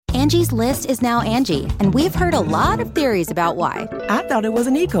Angie's List is now Angie, and we've heard a lot of theories about why. I thought it was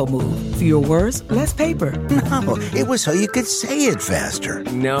an eco move. Fewer words, less paper. No, it was so you could say it faster.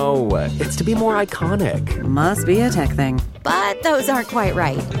 No, it's to be more iconic. Must be a tech thing. But those aren't quite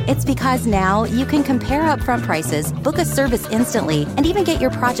right. It's because now you can compare upfront prices, book a service instantly, and even get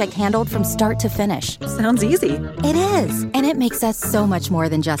your project handled from start to finish. Sounds easy. It is, and it makes us so much more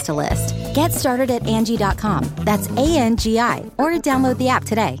than just a list. Get started at Angie.com. That's ANGI, or download the app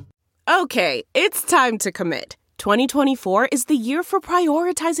today. Okay, it's time to commit. 2024 is the year for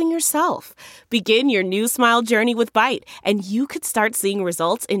prioritizing yourself. Begin your new smile journey with Byte, and you could start seeing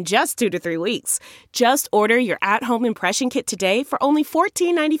results in just 2 to 3 weeks. Just order your at-home impression kit today for only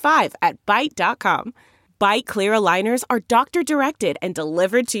 $14.95 at Byte.com. Byte Clear aligners are doctor-directed and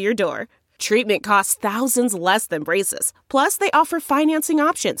delivered to your door. Treatment costs thousands less than braces. Plus, they offer financing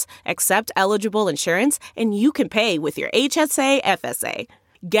options, accept eligible insurance, and you can pay with your HSA FSA.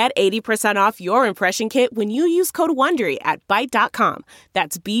 Get 80% off your impression kit when you use code WONDERY at Byte.com.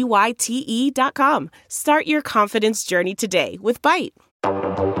 That's BYTE.com. Start your confidence journey today with Byte.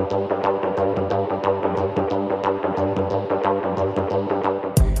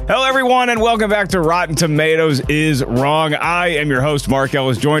 Hello, everyone, and welcome back to Rotten Tomatoes is Wrong. I am your host, Mark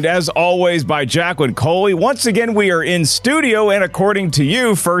Ellis, joined, as always, by Jacqueline Coley. Once again, we are in studio, and according to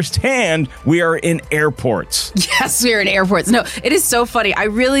you, firsthand, we are in airports. Yes, we are in airports. No, it is so funny. I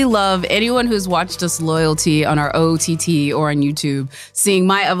really love anyone who's watched us Loyalty on our OTT or on YouTube, seeing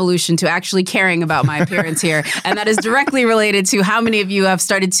my evolution to actually caring about my appearance here. And that is directly related to how many of you have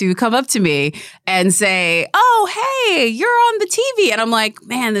started to come up to me and say, oh, hey, you're on the TV. And I'm like,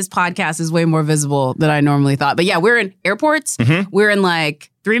 man, this podcast is way more visible than I normally thought. But yeah, we're in airports. Mm-hmm. We're in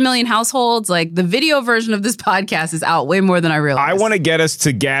like 3 million households. Like the video version of this podcast is out way more than I realized. I want to get us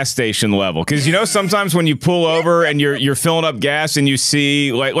to gas station level because, you know, sometimes when you pull over and you're filling up gas and you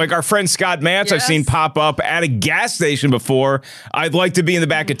see like our friend Scott Mantz, yes, I've seen pop up at a gas station before. I'd like to be in the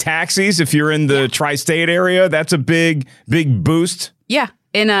back of taxis if you're in the tri-state area. That's a big boost. Yeah.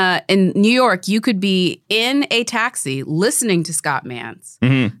 In New York, you could be in a taxi listening to Scott Mantz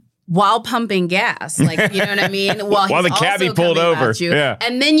while pumping gas. Like, you know what I mean? While the cabbie pulled over. Yeah.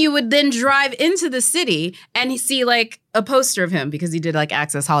 And then you would then drive into the city and see like a poster of him because he did like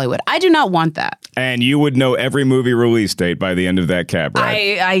Access Hollywood. I do not want that. And you would know every movie release date by the end of that cab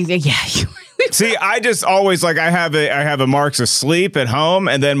ride. Yeah. See, I just always like I have a Mark's asleep at home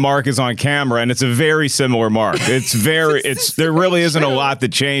and then Mark is on camera and it's a very similar Mark. It's there really isn't a lot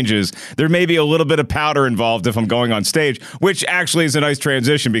that changes. There may be a little bit of powder involved if I'm going on stage, which actually is a nice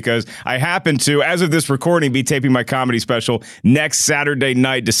transition because I happen to, as of this recording, be taping my comedy special next Saturday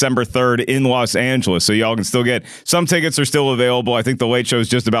night, December 3rd in Los Angeles. So y'all can still get some tickets are still available. I think the late show is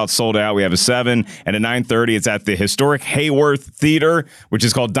just about sold out. We have a 7 and a 9:30. It's at the historic Hayworth Theater, which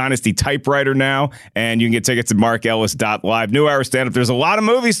is called Dynasty Typewriter now, and you can get tickets at markellis.live. New hour stand-up. There's a lot of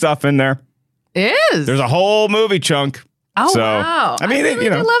movie stuff in there. It is. There's a whole movie chunk. Oh, wow. I mean,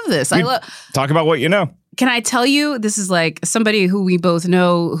 I love this. Talk about what you know. Can I tell you, this is like somebody who we both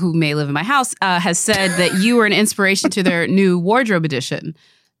know who may live in my house has said that you were an inspiration to their new wardrobe edition.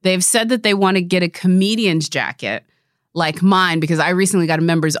 They've said that they want to get a comedian's jacket like mine because I recently got a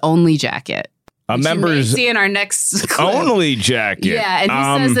members only jacket. A members see in our next clip. Only jacket. Yeah, and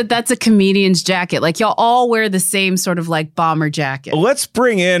he says that that's a comedian's jacket. Like y'all all wear the same sort of like bomber jacket. Let's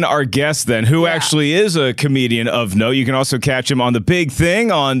bring in our guest then, who actually is a comedian of note. You can also catch him on The Big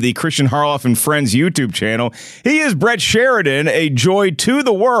Thing on the Christian Harloff and Friends YouTube channel. He is Brett Sheridan, a joy to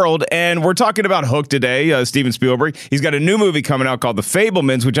the world, and we're talking about Hook today, Steven Spielberg. He's got a new movie coming out called The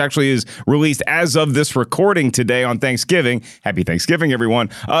Fabelmans, which actually is released as of this recording today on Thanksgiving. Happy Thanksgiving, everyone.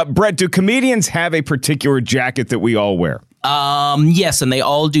 Brett, do comedians have a particular jacket that we all wear? Yes, and they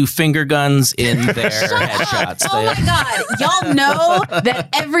all do finger guns in their headshots. Oh my God. Y'all know that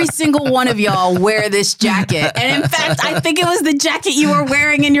every single one of y'all wear this jacket. And in fact, I think it was the jacket you were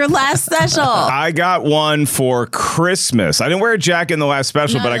wearing in your last special. I got one for Christmas. I didn't wear a jacket in the last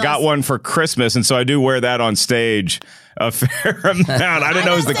special, but I got one for Christmas, and so I do wear that on stage a fair amount. I didn't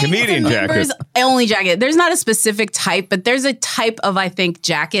know it was the comedian jacket. Only jacket. There's not a specific type, but there's a type of, I think,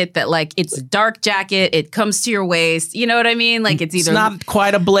 jacket that like it's a dark jacket. It comes to your waist. You know what I mean? Like it's either not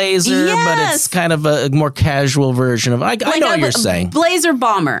quite a blazer, but it's kind of a more casual version of. I know what you're saying. Blazer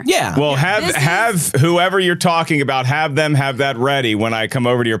bomber. Yeah. Well, have whoever you're talking about have them have that ready when I come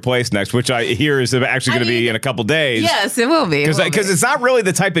over to your place next, which I hear is actually going to be in a couple days. Yes, it will be. Because it's not really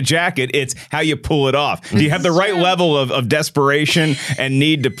the type of jacket; it's how you pull it off. Do you have the right level of desperation and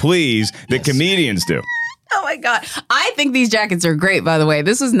need to please that comedians do? Oh my God. I think these jackets are great, by the way.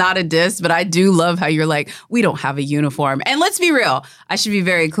 This is not a diss, but I do love how you're like, we don't have a uniform. And let's be real. I should be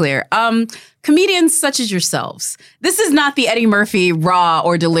very clear. Comedians such as yourselves, this is not the Eddie Murphy raw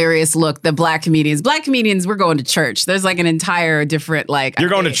or delirious look that black comedians, we're going to church. There's like an entire different like. You're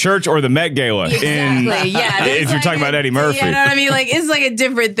going to church or the Met Gala. Exactly. Yeah. If you're talking about Eddie Murphy. You know what I mean? Like it's like a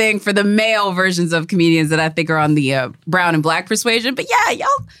different thing for the male versions of comedians that I think are on the brown and black persuasion. But yeah, y'all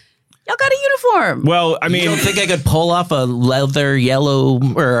got a uniform. Well, I mean, you don't think I could pull off a leather yellow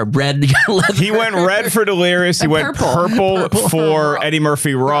or a red leather? He went red for Delirious. He went purple for Eddie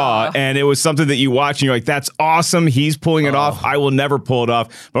Murphy Raw. And it was something that you watch and you're like, that's awesome. He's pulling it off. I will never pull it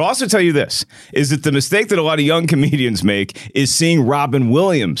off. But I'll also tell you this, is that the mistake that a lot of young comedians make is seeing Robin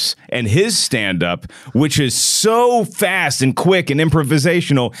Williams and his stand-up, which is so fast and quick and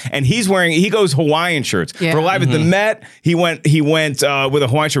improvisational. And he goes Hawaiian shirts. Yeah. For Live at the Met, he went with a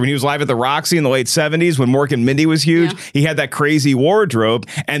Hawaiian shirt when he was live at the Roxy in the late 70s when Mork and Mindy was huge. Yeah. He had that crazy wardrobe,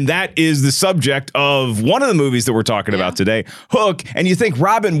 and that is the subject of one of the movies that we're talking about today, Hook. And you think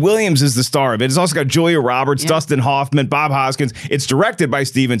Robin Williams is the star of it. It's also got Julia Roberts, Dustin Hoffman, Bob Hoskins. It's directed by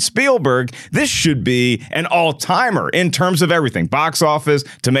Steven Spielberg. This should be an all-timer in terms of everything. Box office,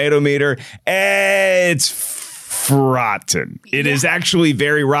 tomato meter. It's rotten. It is actually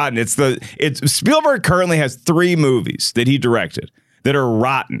very rotten. Spielberg currently has 3 movies that he directed that are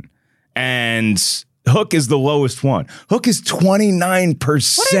rotten. And Hook is the lowest one. Hook is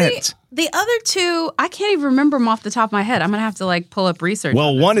 29%. The other two, I can't even remember them off the top of my head. I'm going to have to like pull up research.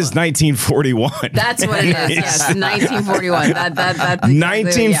 Well, one is 1941. That's what it is. Yes, 1941. That's exactly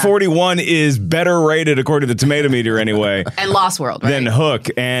 1941 is better rated according to the Tomato Meter anyway. And Lost World, right? Than Hook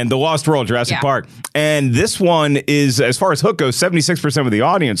and The Lost World, Jurassic Park. And this one is, as far as Hook goes, 76% of the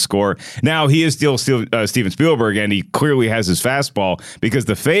audience score. Now, he is still Steven Spielberg, and he clearly has his fastball because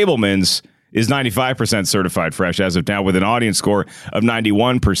The Fabelmans is 95% certified fresh as of now with an audience score of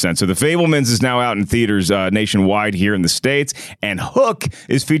 91%. So The Fabelmans is now out in theaters nationwide here in the States. And Hook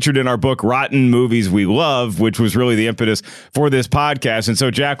is featured in our book, Rotten Movies We Love, which was really the impetus for this podcast. And so,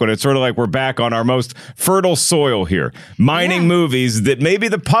 Jacqueline, it's sort of like we're back on our most fertile soil here, mining movies that maybe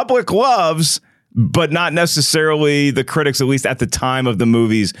the public loves, but not necessarily the critics, at least at the time of the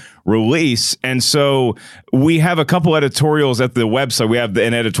movie's release. And so we have a couple editorials at the website. We have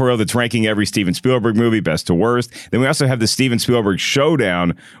an editorial that's ranking every Steven Spielberg movie, best to worst. Then we also have the Steven Spielberg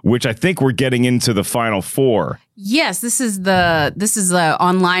Showdown, which I think we're getting into the final 4. Yes, this is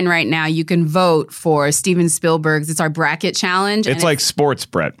online right now. You can vote for Steven Spielberg's. It's our bracket challenge. It's like sports,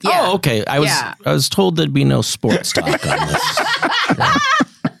 Brett. Yeah. Oh, okay. I was told there'd be no sports talk on this.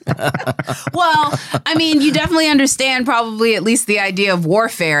 Well, I mean, you definitely understand probably at least the idea of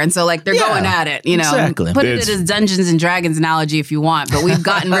warfare. And so, like, they're going at it, you know. Exactly. Put it as Dungeons and Dragons analogy if you want, but we've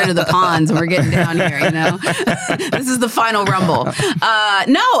gotten rid of the pawns and we're getting down here, you know. This is the final rumble.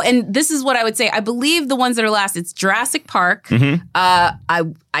 No, and this is what I would say. I believe the ones that are last, it's Jurassic Park. Mm-hmm.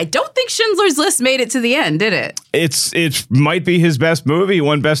 I don't think Schindler's List made it to the end, did it? It might be his best movie. He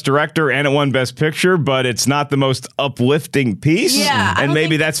won Best Director and it won Best Picture, but it's not the most uplifting piece. Yeah, and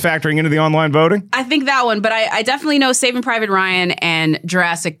maybe that's factoring into the online voting? I think that one, but I definitely know Saving Private Ryan and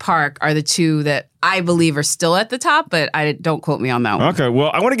Jurassic Park are the two that I believe are still at the top, but don't quote me on that one. Okay, well,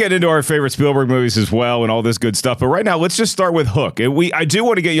 I want to get into our favorite Spielberg movies as well and all this good stuff, but right now, let's just start with Hook. I do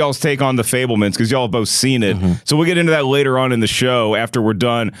want to get y'all's take on The Fabelmans because y'all have both seen it, so we'll get into that later on in the show after we're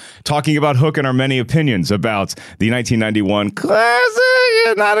done talking about Hook and our many opinions about the 1991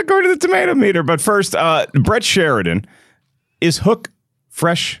 classic, not according to the Tomato Meter. But first, Brett Sheridan, is Hook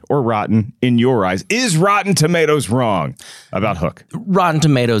fresh or rotten in your eyes? Is Rotten Tomatoes wrong about Hook? Rotten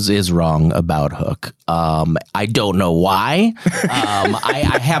Tomatoes is wrong about Hook. I don't know why.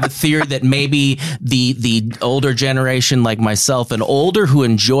 I have a theory that maybe the older generation like myself and older who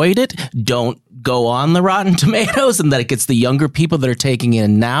enjoyed it don't go on the Rotten Tomatoes, and that it's the younger people that are taking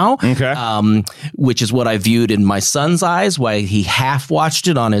in now, which is what I viewed in my son's eyes, why he half watched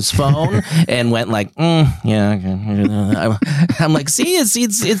it on his phone and went like, yeah. I'm like, see,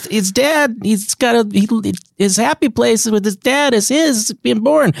 it's dad. He's got his happy place with his dad is his being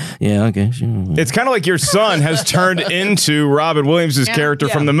born. Yeah, okay. Sure. It's kind of like your son has turned into Robin Williams' character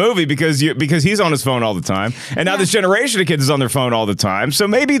from the movie because he's on his phone all the time, and now this generation of kids is on their phone all the time. So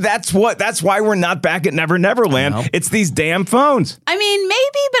maybe that's why we're not back at Never Neverland. No. It's these damn phones. I mean,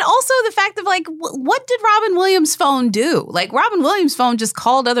 maybe, but also the fact of like, what did Robin Williams' phone do? Like, Robin Williams' phone just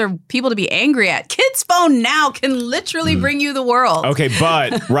called other people to be angry at. Kids' phone now can literally bring you the world. Okay,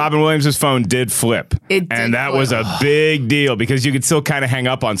 but Robin Williams' phone did flip. And that was a big deal because you could still kind of hang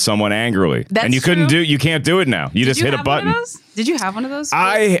up on someone angrily. That's and you can't do it now. You just hit a button. Did you have one of those?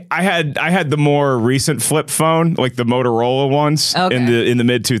 I had the more recent flip phone, like the Motorola ones in the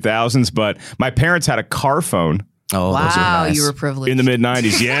mid 2000s, but my parents had a car phone. Oh, wow, those are nice. You were privileged. In the mid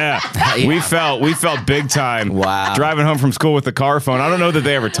 90s, yeah. We felt big time. Wow. Driving home from school with the car phone. I don't know that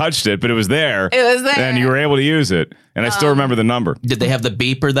they ever touched it, but it was there. It was there. And you were able to use it. And I still remember the number. Did they have the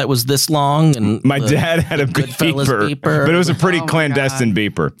beeper that was this long? And my dad had a beeper, but it was a pretty clandestine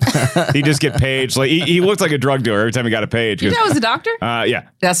beeper. He'd just get paged. Like he looked like a drug dealer every time he got a page. Your dad was a doctor? Yeah.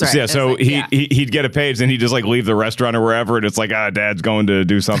 That's right. Yeah, so he'd get a page, then he'd just like leave the restaurant or wherever, and it's like, Dad's going to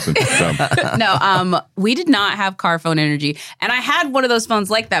do something. So. No, we did not have car phone energy. And I had one of those phones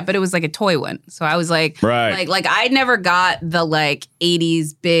like that, but it was like a toy one. So I was like, like I never got the like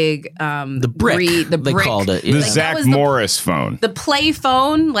 80s big the brick. They called it. The Zach Morris phone. The play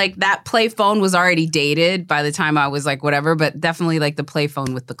phone, like that play phone was already dated by the time I was like whatever, but definitely like the play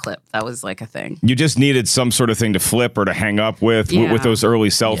phone with the clip. That was like a thing. You just needed some sort of thing to flip or to hang up with those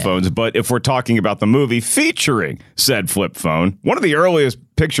early cell phones. But if we're talking about the movie featuring said flip phone, one of the earliest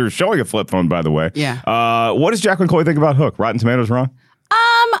pictures showing a flip phone, by the way. Yeah. What does Jacqueline Coy think about Hook? Rotten Tomatoes wrong?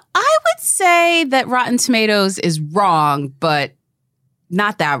 I would say that Rotten Tomatoes is wrong, but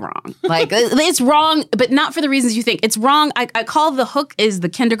not that wrong. Like it's wrong, but not for the reasons you think. It's wrong. I call the Hook is the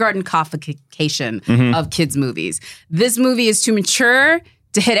kindergarten coffication of kids' movies. This movie is too mature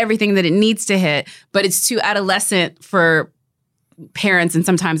to hit everything that it needs to hit, but it's too adolescent for parents and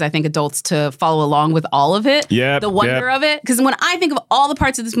sometimes I think adults to follow along with all of it. The wonder of it. Because when I think of all the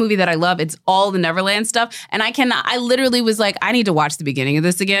parts of this movie that I love, it's all the Neverland stuff. And I literally was like, I need to watch the beginning of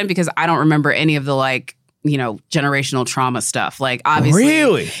this again because I don't remember any of the like, you know, generational trauma stuff. Like, obviously.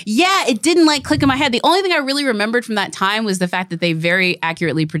 Really? Yeah, it didn't like click in my head. The only thing I really remembered from that time was the fact that they very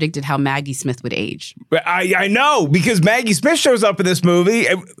accurately predicted how Maggie Smith would age. I know, because Maggie Smith shows up in this movie.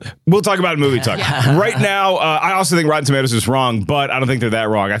 We'll talk about movie talk. Yeah. Right now, I also think Rotten Tomatoes is wrong, but I don't think they're that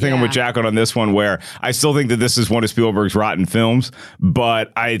wrong. I think I'm with Jacqueline on this one, where I still think that this is one of Spielberg's rotten films,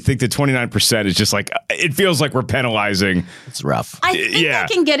 but I think the 29% is just like, it feels like we're penalizing. It's rough. I think I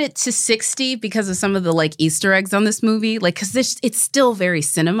can get it to 60 because of some of the like Easter eggs on this movie, like because it's still very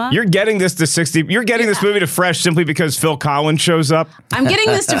cinema. You're getting this to 60. You're getting this movie to fresh simply because Phil Collins shows up. I'm getting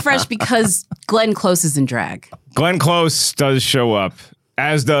this to fresh because Glenn Close is in drag. Glenn Close does show up,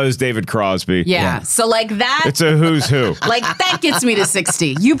 as does David Crosby. Yeah. So like that. It's a who's who. Like that gets me to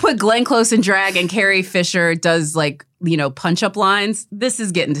 60. You put Glenn Close in drag and Carrie Fisher does like, you know, punch-up lines. This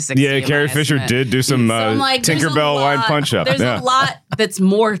is getting to 60. Yeah, Carrie Fisher did do some like, Tinkerbell line punch-up. There's a lot that's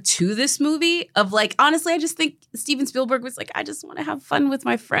more to this movie of like, honestly, I just think Steven Spielberg was like, I just want to have fun with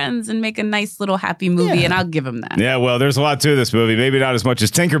my friends and make a nice little happy movie, and I'll give him that. Yeah, well, there's a lot to this movie. Maybe not as much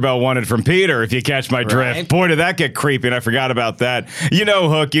as Tinkerbell wanted from Peter, if you catch my drift. Boy, did that get creepy, and I forgot about that. You know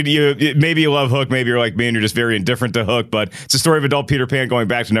Hook. Maybe you love Hook. Maybe you're like me and you're just very indifferent to Hook, but it's a story of adult Peter Pan going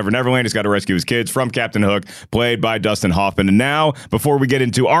back to Neverland. He's got to rescue his kids from Captain Hook, played by Dustin Hoffman. And now, before we get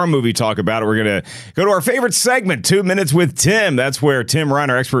into our movie talk about it, we're going to go to our favorite segment, 2 Minutes with Tim. That's where Tim Ryan,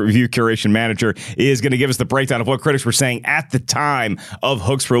 our expert review curation manager, is going to give us the breakdown of what critics were saying at the time of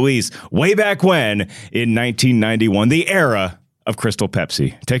Hook's release, way back when, in 1991, the era of Crystal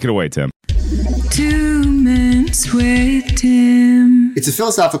Pepsi. Take it away, Tim. 2 Minutes with Tim. It's a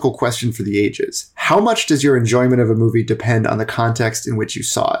philosophical question for the ages. How much does your enjoyment of a movie depend on the context in which you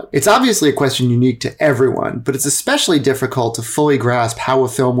saw it? It's obviously a question unique to everyone, but it's especially difficult to fully grasp how a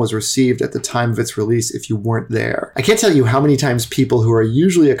film was received at the time of its release if you weren't there. I can't tell you how many times people who are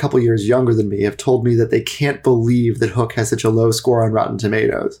usually a couple years younger than me have told me that they can't believe that Hook has such a low score on Rotten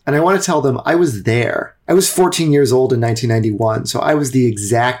Tomatoes. And I want to tell them I was there. I was 14 years old in 1991, so I was the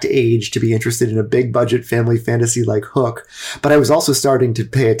exact age to be interested in a big-budget family fantasy like Hook, but I was also starting to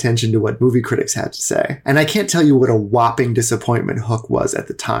pay attention to what movie critics had to say. And I can't tell you what a whopping disappointment Hook was at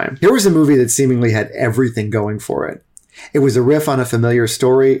the time. Here was a movie that seemingly had everything going for it. It was a riff on a familiar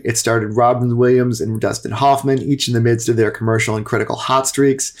story. It starred Robin Williams and Dustin Hoffman, each in the midst of their commercial and critical hot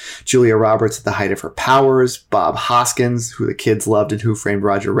streaks, Julia Roberts at the height of her powers, Bob Hoskins, who the kids loved in Who Framed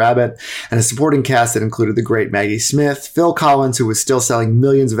Roger Rabbit, and a supporting cast that included the great Maggie Smith, Phil Collins, who was still selling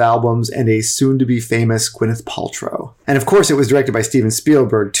millions of albums, and a soon-to-be-famous Gwyneth Paltrow. And of course, it was directed by Steven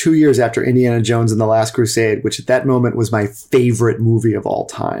Spielberg 2 years after Indiana Jones and the Last Crusade, which at that moment was my favorite movie of all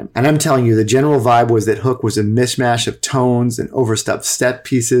time. And I'm telling you, the general vibe was that Hook was a mishmash of tones and overstuffed set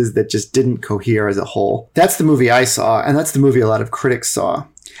pieces that just didn't cohere as a whole. That's the movie I saw, and that's the movie a lot of critics saw.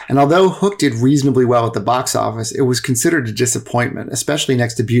 And although Hook did reasonably well at the box office, it was considered a disappointment, especially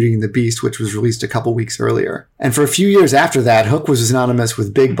next to Beauty and the Beast, which was released a couple weeks earlier. And for a few years after that, Hook was synonymous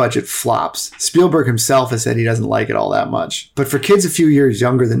with big budget flops. Spielberg himself has said he doesn't like it all that much. But for kids a few years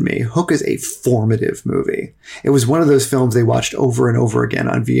younger than me, Hook is a formative movie. It was one of those films they watched over and over again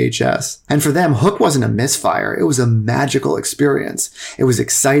on VHS. And for them, Hook wasn't a misfire. It was a magical experience. It was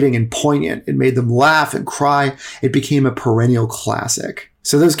exciting and poignant. It made them laugh and cry. It became a perennial classic.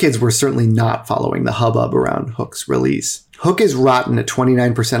 So those kids were certainly not following the hubbub around Hook's release. Hook is rotten at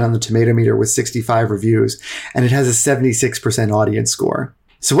 29% on the tomato meter with 65 reviews, and it has a 76% audience score.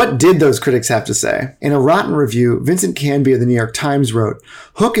 So what did those critics have to say? In a rotten review, Vincent Canby of the New York Times wrote,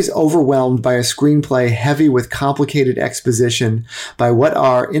 Hook is overwhelmed by a screenplay heavy with complicated exposition by what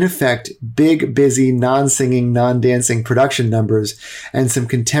are, in effect, big, busy, non-singing, non-dancing production numbers and some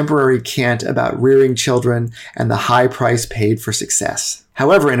contemporary cant about rearing children and the high price paid for success.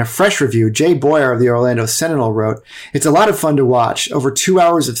 However, in a fresh review, Jay Boyer of the Orlando Sentinel wrote, it's a lot of fun to watch. Over 2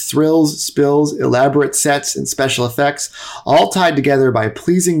 hours of thrills, spills, elaborate sets, and special effects, all tied together by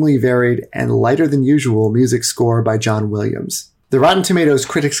pleasingly varied and lighter than usual music score by John Williams. The Rotten Tomatoes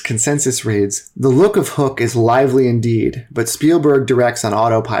critics' consensus reads, the look of Hook is lively indeed, but Spielberg directs on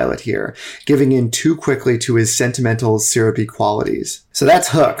autopilot here, giving in too quickly to his sentimental, syrupy qualities. So that's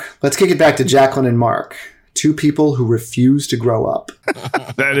Hook. Let's kick it back to Jacqueline and Mark. Two people who refuse to grow up.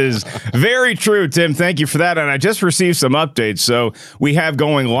 That is very true, Tim. Thank you for that. And I just received some updates. So we have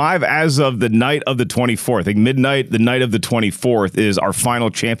going live as of the night of the 24th. I think midnight, the night of the 24th is our final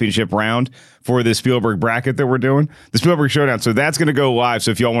championship round for the Spielberg bracket that we're doing, the Spielberg Showdown. So that's going to go live. So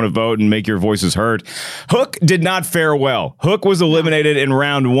if y'all want to vote and make your voices heard. Hook did not fare well. Hook was eliminated in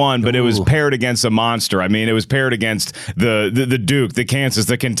round one, but it was paired against a monster. I mean, it was paired against the Duke, the Kansas,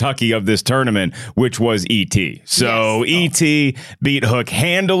 the Kentucky of this tournament, which was E.T. So yes. E.T. beat Hook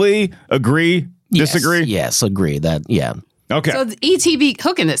handily. Agree? Disagree? Yes, agree. That, yeah. Okay. So E.T. beat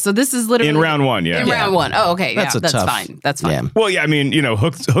Hook in this. So this is literally in round one, yeah. In round one. Oh, okay. That's tough, fine. That's fine. Yeah. Well, yeah, I mean, you know,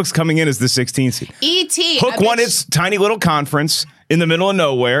 Hook's coming in as the 16th seed. E.T. Hook won its tiny little conference in the middle of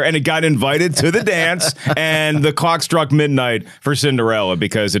nowhere, and it got invited to the dance, and the clock struck midnight for Cinderella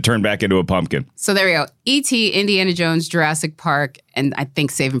because it turned back into a pumpkin. So there we go. E.T., Indiana Jones, Jurassic Park, and I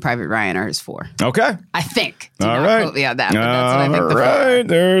think Saving Private Ryan are his four. Okay. I think. Do not quote me on that, but that's what I think the four are.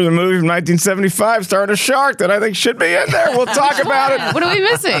 There's a movie from 1975 starring a shark that I think should be in there. We'll talk about it. What are we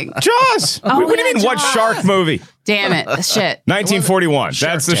missing? Jaws. Oh, what do you mean, Jaws. what shark movie? Damn it. Shit. 1941.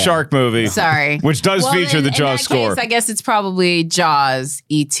 That's the shark movie. Sorry. Which does feature the Jaws score. I guess it's probably Jaws,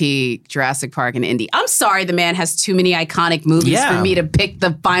 E.T., Jurassic Park, and Indy. I'm sorry the man has too many iconic movies for me to pick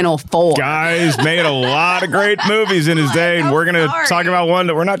the final four. Guys made a lot of great movies in his day, and we're going to talk about one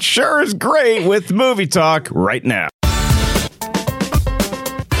that we're not sure is great with Movie Talk right now.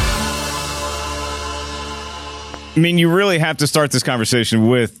 I mean, you really have to start this conversation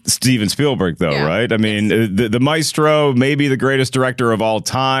with Steven Spielberg, though, right? I mean, the maestro, maybe the greatest director of all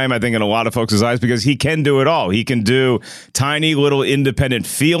time, I think, in a lot of folks' eyes, because he can do it all. He can do tiny little independent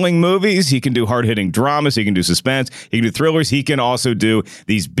feeling movies. He can do hard-hitting dramas. He can do suspense. He can do thrillers. He can also do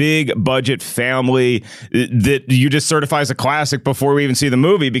these big budget family that you just certify as a classic before we even see the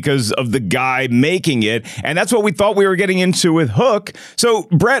movie because of the guy making it. And that's what we thought we were getting into with Hook. So,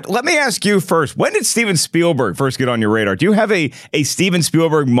 Brett, let me ask you first. When did Steven Spielberg first get on your radar? Do you have a Steven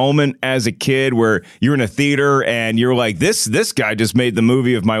Spielberg moment as a kid where you're in a theater and you're like, this guy just made the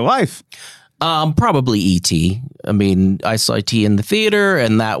movie of my life? Probably E.T. I mean, I saw E.T. in the theater,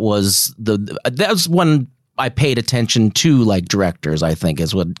 and that was when I paid attention to like directors, I think,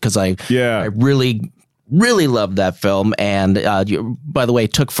 is what, because I really loved that film. And by the way,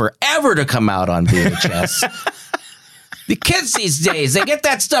 it took forever to come out on VHS. The kids these days, they get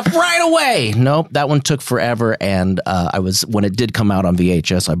that stuff right away. Nope, that one took forever, and when it did come out on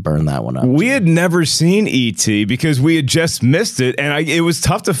VHS, I burned that one up. We had never seen E.T. because we had just missed it, and it was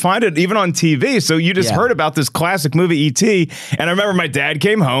tough to find it even on TV. So you just heard about this classic movie E.T., and I remember my dad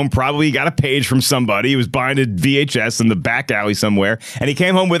came home, probably got a page from somebody. He was buying a VHS in the back alley somewhere, and he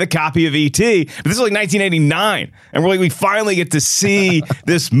came home with a copy of E.T. But this is like 1989, and we're like, we finally get to see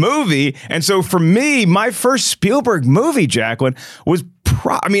this movie. And so for me, my first Spielberg movie, Jacqueline, was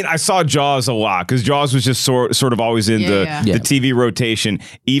I mean, I saw Jaws a lot because Jaws was just sort of always in the TV rotation,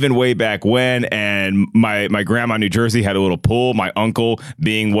 even way back when. And my grandma in New Jersey had a little pool. My uncle,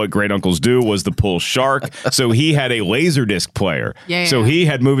 being what great uncles do, was the pool shark. So he had a Laserdisc player. So he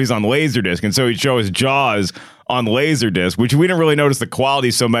had movies on Laserdisc. And so he'd show us Jaws on Laserdisc, which we didn't really notice the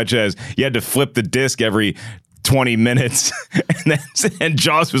quality so much as you had to flip the disc every 20 minutes, and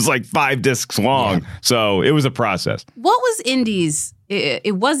Jaws was like 5 discs long. So it was a process. What was Indy's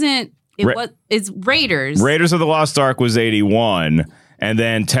It wasn't. It's Raiders. Raiders of the Lost Ark was 81, and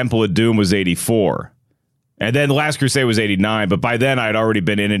then Temple of Doom was 84. And then Last Crusade was 89, but by then I'd already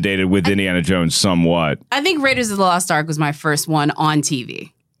been inundated with Indiana Jones somewhat. I think Raiders of the Lost Ark was my first one on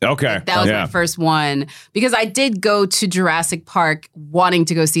TV. Okay. Like, that was my first one because I did go to Jurassic Park wanting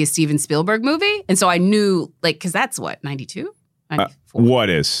to go see a Steven Spielberg movie. And so I knew, like, because that's what, 92? What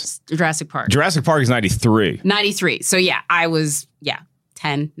is? Jurassic Park. Jurassic Park is 93. 93. So yeah, I was,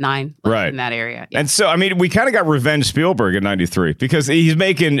 10, 9, like, right. in that area. Yeah. And so, I mean, we kind of got Revenge Spielberg in 93 because he's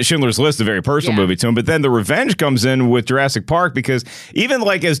making Schindler's List a very personal movie to him. But then the revenge comes in with Jurassic Park because even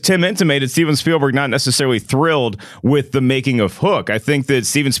like as Tim intimated, Steven Spielberg not necessarily thrilled with the making of Hook. I think that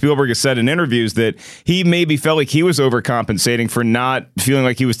Steven Spielberg has said in interviews that he maybe felt like he was overcompensating for not feeling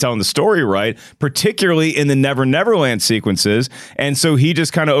like he was telling the story right, particularly in the Never Neverland sequences. And so he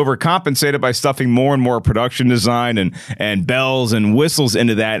just kind of overcompensated by stuffing more and more production design and bells and whistles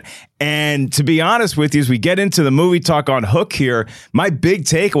into that. And to be honest with you, as we get into the movie talk on Hook here, my big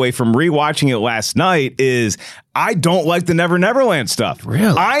takeaway from rewatching it last night is I don't like the Never Neverland stuff.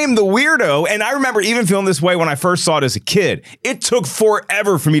 Really? I am the weirdo. And I remember even feeling this way when I first saw it as a kid. It took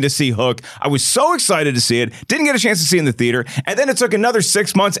forever for me to see Hook. I was so excited to see it. Didn't get a chance to see it in the theater. And then it took another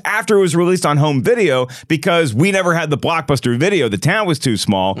 6 months after it was released on home video because we never had the Blockbuster video. The town was too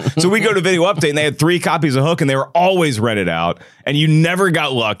small. So we go to Video Update and they had 3 copies of Hook and they were always rented out. And you never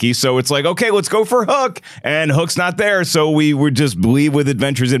got lucky. So it's like, okay, let's go for Hook. And Hook's not there. So we would just leave with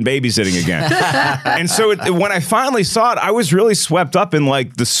Adventures in Babysitting again. And so when I finally saw it, I was really swept up in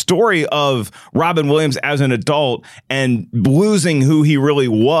like the story of Robin Williams as an adult and losing who he really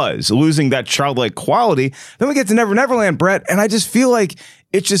was, losing that childlike quality. Then we get to Never Neverland, Brett, and I just feel like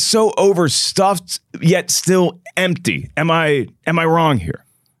it's just so overstuffed yet still empty. Am I wrong here?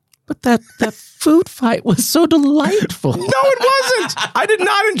 But that food fight was so delightful. No, it wasn't. I did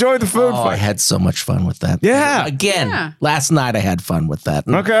not enjoy the food fight. I had so much fun with that. Yeah. Again, last night I had fun with that.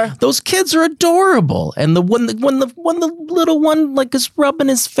 And okay. Those kids are adorable. And when the little one like is rubbing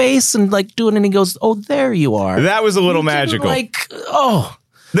his face and like doing it and he goes, "Oh, there you are." That was a little magical. Like, oh.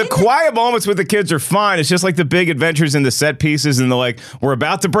 The quiet moments with the kids are fine. It's just like the big adventures in the set pieces and the like, we're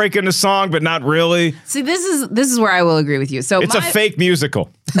about to break into song, but not really. See, this is where I will agree with you. So it's a fake musical.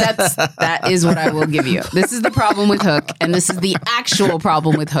 That is what I will give you. This is the problem with Hook, and this is the actual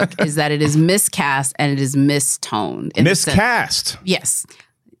problem with Hook, is that it is miscast and it is mistoned. Miscast? Yes.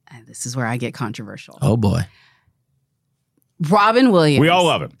 And this is where I get controversial. Oh, boy. Robin Williams. We all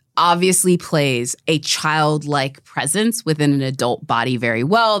love him. Obviously plays a childlike presence within an adult body very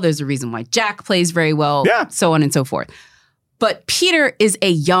well. There's a reason why Jack plays very well, so on and so forth. But Peter is a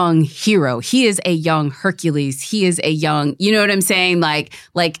young hero. He is a young Hercules. He is a young, you know what I'm saying? Like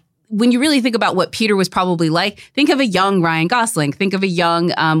when you really think about what Peter was probably like, think of a young Ryan Gosling. Think of a young,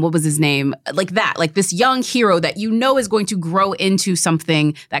 what was his name? Like that, like this young hero that you know is going to grow into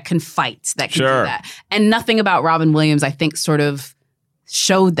something that can fight, that can do that. And nothing about Robin Williams, I think, sort of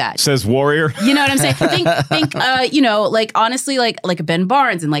showed that. Says warrior. You know what I'm saying? Think you know, like honestly, like Ben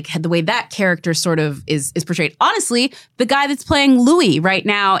Barnes and like the way that character sort of is portrayed. Honestly, the guy that's playing Louis right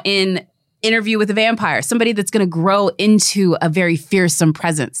now in Interview with a Vampire, somebody that's going to grow into a very fearsome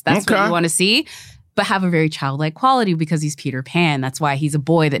presence. That's what you want to see, but have a very childlike quality because he's Peter Pan. That's why he's a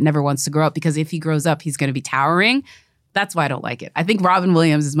boy that never wants to grow up, because if he grows up, he's going to be towering. That's why I don't like it. I think Robin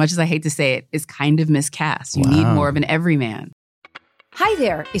Williams, as much as I hate to say it, is kind of miscast. You need more of an everyman. Hi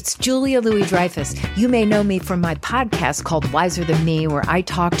there, it's Julia Louis-Dreyfus. You may know me from my podcast called Wiser Than Me, where I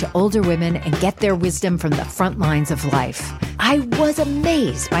talk to older women and get their wisdom from the front lines of life. I was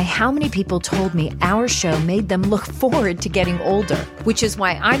amazed by how many people told me our show made them look forward to getting older, which is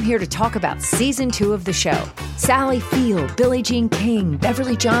why I'm here to talk about Season 2 of the show. Sally Field, Billie Jean King,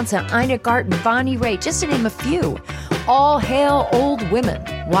 Beverly Johnson, Ina Garten, Bonnie Raitt, just to name a few. All hail old women.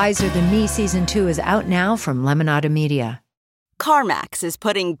 Wiser Than Me Season 2 is out now from Lemonada Media. CarMax is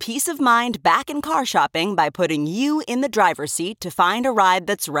putting peace of mind back in car shopping by putting you in the driver's seat to find a ride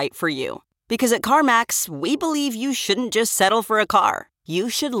that's right for you. Because at CarMax, we believe you shouldn't just settle for a car. You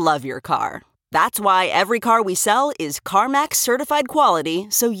should love your car. That's why every car we sell is CarMax certified quality,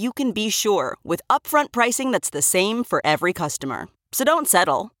 so you can be sure with upfront pricing that's the same for every customer. So don't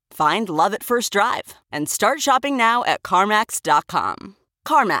settle. Find love at first drive and start shopping now at CarMax.com.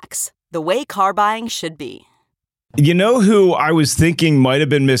 CarMax, the way car buying should be. You know who I was thinking might have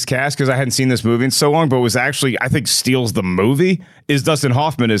been miscast because I hadn't seen this movie in so long, but was actually, I think, steals the movie, is Dustin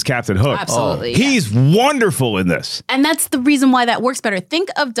Hoffman as Captain Hook. Absolutely. He's wonderful in this. And that's the reason why that works better. Think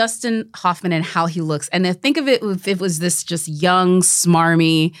of Dustin Hoffman and how he looks. And then think of it if it was this just young,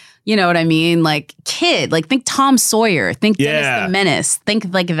 smarmy, you know what I mean? Like kid, like think Tom Sawyer, think Dennis the Menace,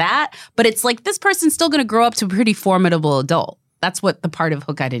 think like that. But it's like this person's still going to grow up to a pretty formidable adult. That's what the part of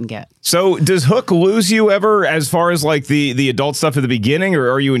Hook I didn't get. So does Hook lose you ever as far as like the adult stuff at the beginning,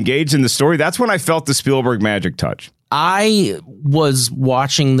 or are you engaged in the story? That's when I felt the Spielberg magic touch. I was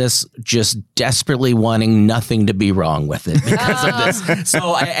watching this just desperately wanting nothing to be wrong with it because of this.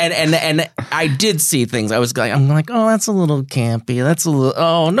 So, and I did see things. I'm like, oh, that's a little campy. That's a little,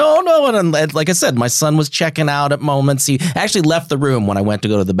 oh, no. And like I said, my son was checking out at moments. He actually left the room when I went to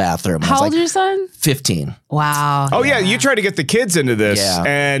go to the bathroom. How old is your son? 15. Wow. Oh, yeah. You try to get the kids into this,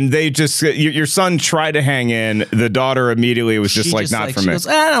 and they just, your son tried to hang in. The daughter immediately was just not for me. Goes,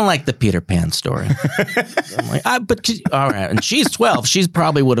 I don't like the Peter Pan story. I'm like, all right. And she's 12. She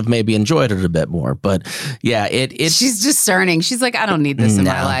probably would have maybe enjoyed it a bit more. But yeah, she's discerning. She's like, I don't need this in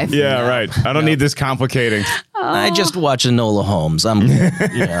my life. Yeah, right. I don't need this complicating. I just watch Enola Holmes. I'm good.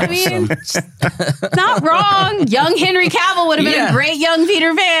 I mean, not wrong. Young Henry Cavill would have been a great young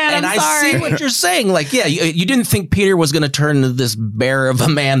Peter Pan. And I'm sorry. I see what you're saying. Like, yeah, you didn't think Peter was going to turn into this bear of a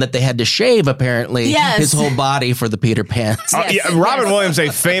man that they had to shave, apparently, his whole body for the Peter Pans. Robin Williams, a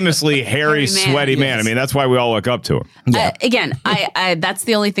famously hairy, sweaty man. I mean, that's why we all look up to him. Yeah. Again, I that's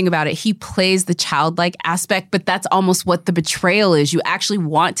the only thing about it. He plays the childlike aspect, but that's almost what the betrayal is. You actually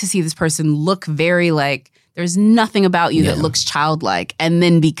want to see this person look very like there's nothing about you that looks childlike and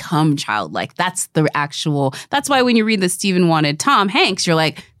then become childlike. That's why when you read that Steven wanted Tom Hanks, you're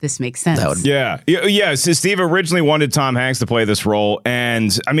like, this makes sense. So Steve originally wanted Tom Hanks to play this role.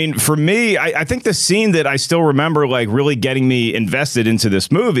 And I mean, for me, I think the scene that I still remember, like really getting me invested into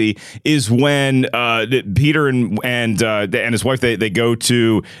this movie is when Peter and his wife, they go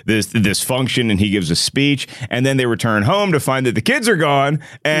to this function and he gives a speech, and then they return home to find that the kids are gone.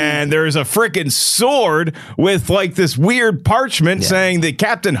 And there's a freaking sword with like this weird parchment saying that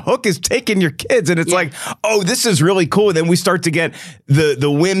Captain Hook is taking your kids. And it's like, oh, this is really cool. And then we start to get the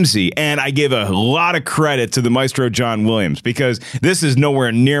whimsy. And I give a lot of credit to the maestro John Williams, because this is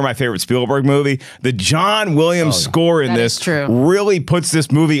nowhere near my favorite Spielberg movie. The John Williams score in this really puts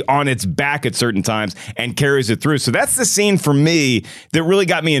this movie on its back at certain times and carries it through. So that's the scene for me that really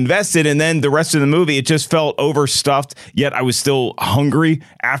got me invested. And then the rest of the movie, it just felt overstuffed, yet I was still hungry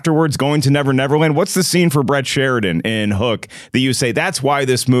afterwards, going to Never Neverland. What's the scene for Brett Sheridan in Hook that you say, that's why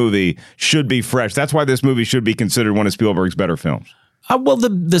this movie should be fresh? That's why this movie should be considered one of Spielberg's better films. Well,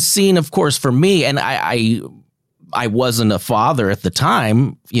 the scene, of course, for me, and I wasn't a father at the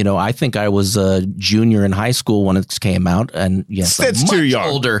time. You know, I think I was a junior in high school when it came out. And yes, it's too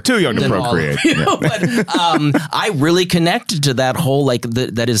young to procreate. But I really connected to that whole, like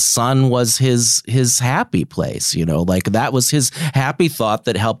that his son was his happy place, you know, like that was his happy thought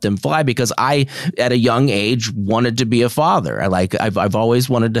that helped him fly, because I, at a young age, wanted to be a father. I've always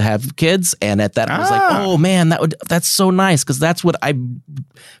wanted to have kids. And at that, I was like, oh man, that's so nice. Cause that's what I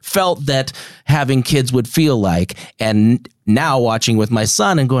felt that having kids would feel like. And now watching with my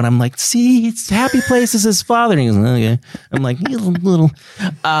son and going, I'm like, see, it's happy place as his father. And he goes, okay. I'm like, he's a little.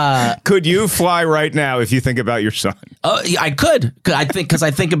 Could you fly right now if you think about your son? I could. Because I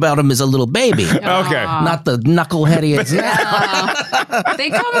think about him as a little baby. Okay. Not the knucklehead he is now.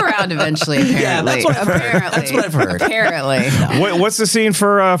 They come around eventually, apparently. Yeah, that's what I've heard. Apparently. What's the scene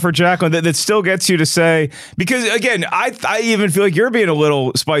for Jacqueline that still gets you to say, because again, I even feel like you're being a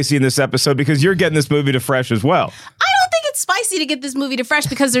little spicy in this episode because you're getting this movie to fresh as well. I don't think it's spicy to get this movie to fresh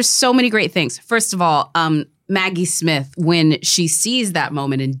because there's so many great things. First of all, Maggie Smith, when she sees that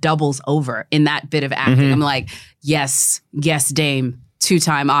moment and doubles over in that bit of acting, I'm like, yes, Dame.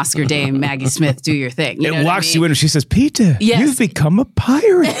 Two-time Oscar Dame Maggie Smith, do your thing. It locks you in and she says, Peter, you've become a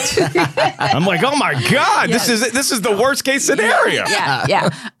pirate. I'm like, oh my God, this is the worst case scenario.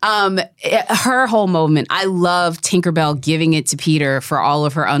 Her whole moment, I love Tinkerbell giving it to Peter for all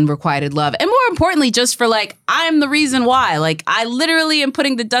of her unrequited love. And more importantly, just for like, I'm the reason why. Like, I literally am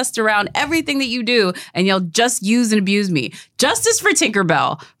putting the dust around everything that you do and you'll just use and abuse me. Justice for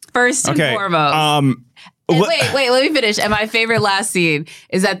Tinkerbell, first and foremost. Wait, let me finish. And my favorite last scene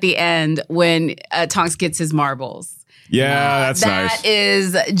is at the end when Tonks gets his marbles. Yeah, that's nice. That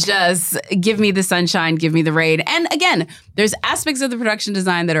is just give me the sunshine, give me the rain. And again, There's aspects of the production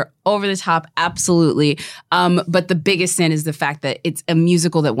design that are over the top, absolutely. But the biggest sin is the fact that it's a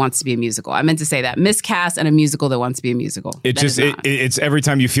musical that wants to be a musical. I meant to say that. Miscast and a musical that wants to be a musical. It's every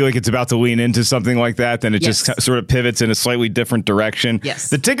time you feel like it's about to lean into something like that, then it just sort of pivots in a slightly different direction. Yes.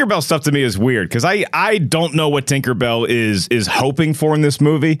 The Tinkerbell stuff to me is weird because I don't know what Tinkerbell is hoping for in this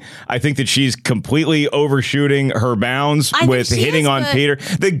movie. I think that she's completely overshooting her bounds with hitting on Peter.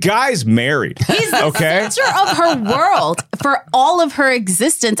 The guy's married. He's the center of her world for all of her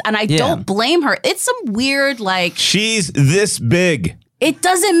existence, and I don't blame her. It's some weird, like... She's this big. It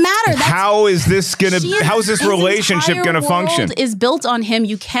doesn't matter. How is this relationship gonna function? World is built on him.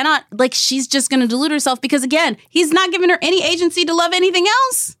 You cannot, like, she's just gonna delude herself because, again, he's not giving her any agency to love anything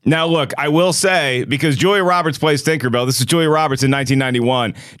else. Now, look, I will say, because Julia Roberts plays Tinkerbell, this is Julia Roberts in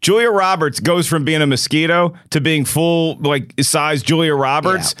 1991. Julia Roberts goes from being a mosquito to being full, like, size Julia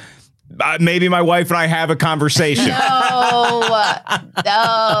Roberts. Yeah. Maybe my wife and I have a conversation. No.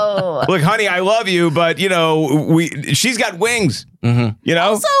 Look, honey, I love you, but she's got wings. Mm-hmm.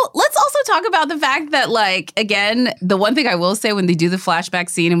 Also, let's also talk about the fact that, like, again, the one thing I will say when they do the flashback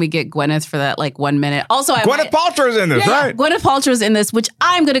scene and we get Gwyneth for that, like, 1 minute. Also, Gwyneth Paltrow's in this, right? Gwyneth Paltrow's in this, which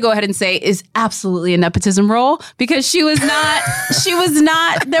I'm going to go ahead and say is absolutely a nepotism role because there was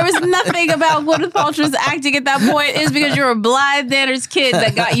nothing about Gwyneth Paltrow's acting at that point. It's because you're a Blythe Danner's kid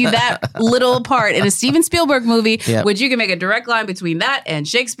that got you that little part in a Steven Spielberg movie, which you can make a direct line between that and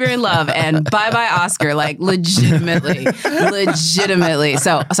Shakespeare in Love and bye-bye Oscar, like, legitimately.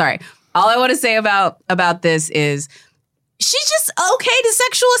 So, sorry. All I want to say about this is she's just okay to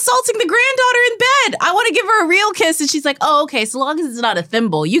sexual assaulting the granddaughter in bed. I want to give her a real kiss. And she's like, oh, okay, so long as it's not a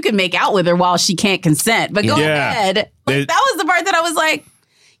thimble, you can make out with her while she can't consent. But go ahead. Like, that was the part that I was like,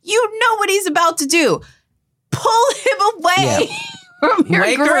 you know what he's about to do. Pull him away. Yeah. From your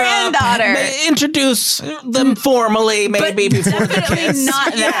granddaughter. Introduce them formally, maybe before the kiss.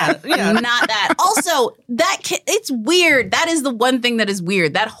 Not that. Not that. Also, it's weird. That is the one thing that is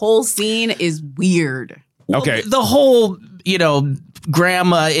weird. That whole scene is weird. Okay. Well, the whole,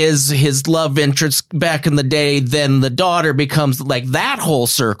 grandma is his love interest back in the day, then the daughter becomes like that whole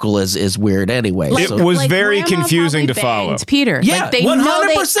circle is weird anyway. It was very confusing to follow. Peter. Yeah, like, they 100%. know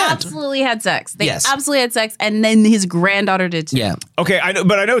they absolutely had sex. They absolutely had sex, and then his granddaughter did too. Yeah. Okay, I know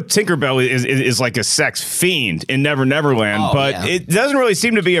Tinkerbell is like a sex fiend in Never Neverland, it doesn't really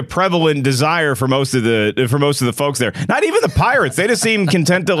seem to be a prevalent desire for most of the folks there. Not even the pirates. They just seem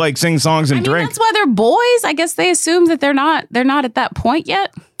content to like sing songs and drink. That's why they're boys. I guess they assume that they're not at that point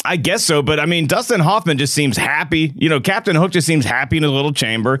yet. I guess so, but I mean, Dustin Hoffman just seems happy. Captain Hook just seems happy in his little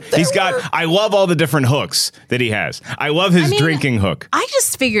chamber. I love all the different hooks that he has. I love his drinking hook. I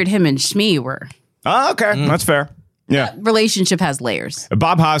just figured him and Shmi were. Oh, okay. That's fair. Yeah. That relationship has layers.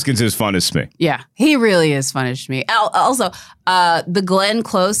 Bob Hoskins is fun as Shmi. Yeah, he really is fun as Shmi. Also, the Glenn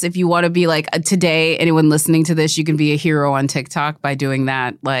Close, if you want to be like, today, anyone listening to this, you can be a hero on TikTok by doing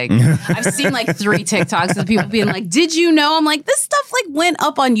that. Like, I've seen like 3 TikToks of people being like, did you know? I'm like, this stuff like went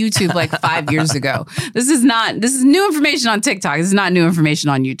up on YouTube like 5 years ago. This is new information on TikTok. This is not new information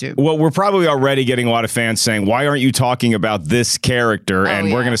on YouTube. Well, we're probably already getting a lot of fans saying, why aren't you talking about this character?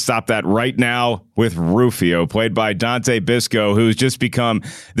 And we're going to stop that right now with Rufio, played by Dante Bisco, who's just become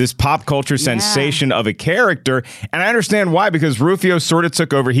this pop culture sensation of a character. And I understand why, because Rufio sort of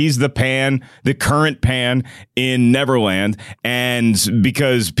took over. He's the current Pan in Neverland. And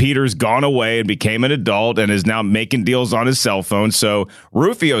because Peter's gone away and became an adult and is now making deals on his cell phone. So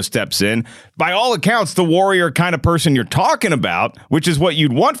Rufio steps in. By all accounts, the warrior kind of person you're talking about, which is what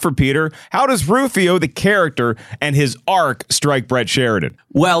you'd want for Peter. How does Rufio, the character, and his arc strike Brett Sheridan?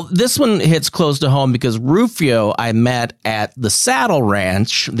 Well, this one hits close to home because Rufio I met at the Saddle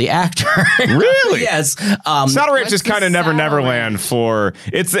Ranch, the actor. Really? Yes. Saddle Ranch is kind of Neverland for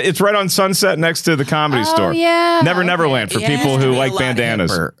it's right on Sunset next to the Comedy Store. Yeah. Neverland for people who like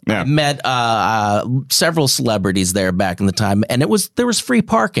bandanas. I met several celebrities there back in the time, and there was free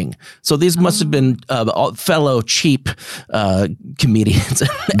parking. So these must have been fellow cheap comedians.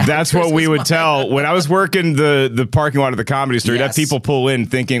 That's what we would tell when I was working the parking lot of the Comedy Store. You'd have people pull in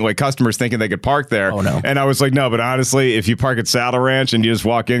thinking, like, customers thinking they could park there. Oh, no. And I was like, no, but honestly, if you park at Saddle Ranch and you just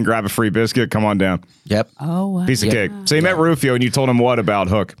walk in, grab a free biscuit, come on down. Yep. Oh, wow. Piece of cake. So you met Rufio and you told him what about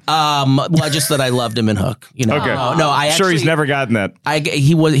Hook? Well, just that I loved him in Hook. Okay. No, I sure he's never gotten that.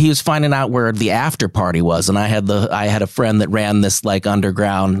 He was finding out where the after party was, and I had a friend that ran this like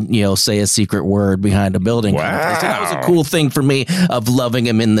underground, say a secret word behind a building. Wow. Kind of thing. So that was a cool thing for me of loving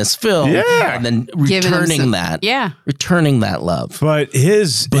him in this film. Yeah. And then returning that. Yeah. Returning that love. But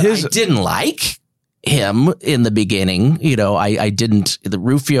I didn't like. him in the beginning. You know, I didn't. The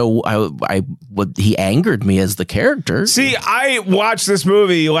Rufio, he angered me as the character. See, I watched this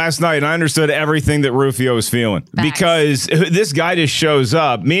movie last night and I understood everything that Rufio was feeling because this guy just shows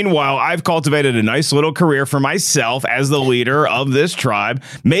up. Meanwhile, I've cultivated a nice little career for myself as the leader of this tribe.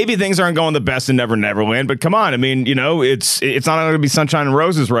 Maybe things aren't going the best in Never Neverland, but come on. I mean, you know, it's not going to be sunshine and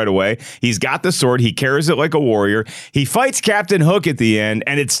roses right away. He's got the sword. He carries it like a warrior. He fights Captain Hook at the end,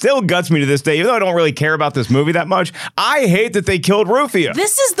 and it still guts me to this day, even though I don't really care about this movie that much. I hate that they killed Rufio.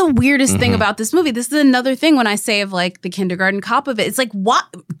 This is the weirdest thing about this movie. This is another thing when I say of like the kindergarten cop of it. It's like, what?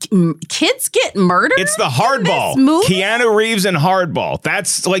 Kids get murdered? It's the hardball. Keanu Reeves and hardball.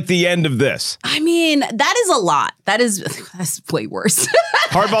 That's like the end of this. I mean, that is a lot. That's way worse.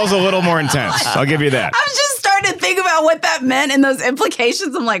 Hardball's a little more intense. I'll give you that. I was just starting to think about what that meant and those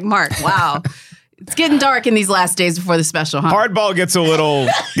implications. I'm like, Mark, wow. It's getting dark in these last days before the special, huh? Hardball gets a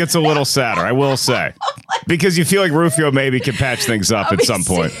little sadder, I will say. Because you feel like Rufio maybe can patch things up at some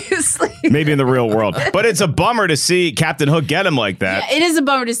point. Seriously. Maybe in the real world. But it's a bummer to see Captain Hook get him like that. Yeah, it is a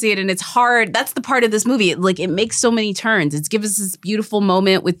bummer to see it, and it's hard. That's the part of this movie. It makes so many turns. It gives us this beautiful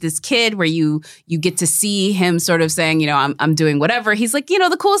moment with this kid where you get to see him sort of saying, you know, I'm doing whatever. He's like, you know,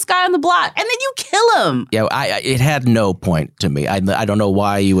 the coolest guy on the block. And then you kill him. Yeah, it had no point to me. I don't know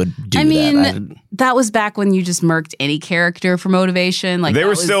why you would do that. I mean, that was back when you just murked any character for motivation. Like they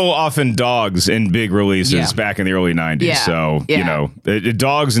were still often dogs in big releases back in the early 90s. Yeah. So, you know,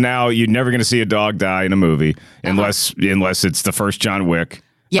 dogs now, you're never going to see a dog die in a movie unless it's the first John Wick.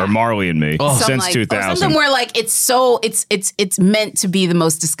 Yeah. Or Marley and Me since 2000. Something where like it's meant to be the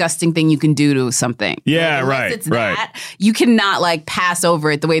most disgusting thing you can do to something. Yeah, like, it's that, you cannot like pass over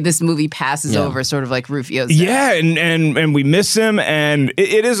it the way this movie passes over sort of like Rufio's death. Yeah, and we miss him, and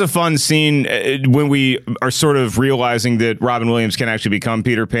it is a fun scene when we are sort of realizing that Robin Williams can actually become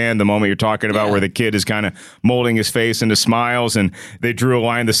Peter Pan. The moment you're talking about where the kid is kind of molding his face into smiles, and they drew a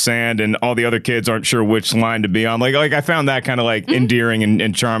line in the sand, and all the other kids aren't sure which line to be on. Like I found that kind of like endearing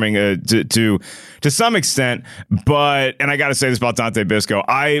and charming to some extent, and I got to say this about Dante Bisco,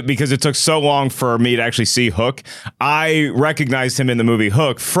 because it took so long for me to actually see Hook, I recognized him in the movie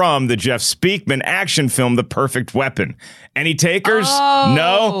Hook from the Jeff Speakman action film The Perfect Weapon. Any takers?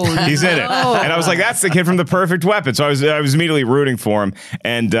 No, he's in it, and I was like, that's the kid from The Perfect Weapon. So I was immediately rooting for him,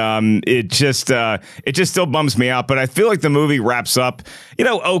 and it just still bums me out. But I feel like the movie wraps up, you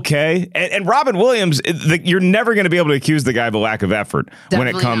know, okay. And Robin Williams, you're never going to be able to accuse the guy of a lack of effort when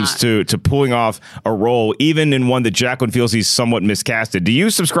it comes to pulling off a role, even in one that Jacqueline feels he's somewhat miscasted. Do you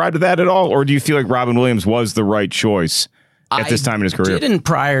subscribe to that at all, or do you feel like Robin Williams was the right choice at this time in his career? I didn't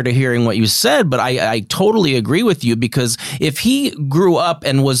prior to hearing what you said, but I totally agree with you, because if he grew up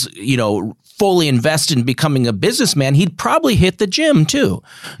and was, you know, fully invested in becoming a businessman, he'd probably hit the gym too.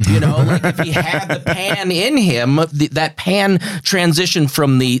 You know, like if he had the Pan in him, that Pan transition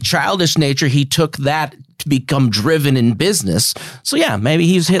from the childish nature, he took that to become driven in business. So yeah, maybe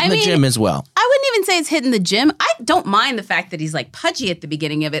he's hitting the gym as well. I wouldn't even say it's hitting the gym. I don't mind the fact that he's like pudgy at the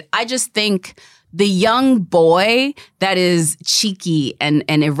beginning of it. I just think the young boy that is cheeky and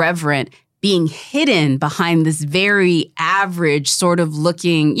irreverent being hidden behind this very average sort of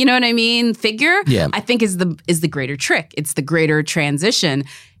looking, you know what I mean, figure, I think is the greater trick. It's the greater transition.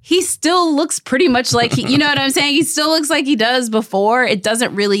 He still looks pretty much like you know what I'm saying? He still looks like he does before. It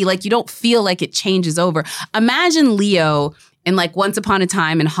doesn't really, like, you don't feel like it changes over. Imagine Leo in like Once Upon a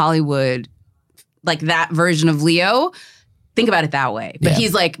Time in Hollywood, like that version of Leo. Think about it that way. But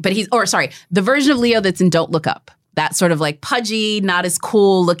the version of Leo that's in Don't Look Up. That sort of like pudgy, not as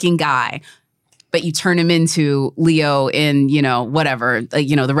cool looking guy. But you turn him into Leo in, you know, whatever,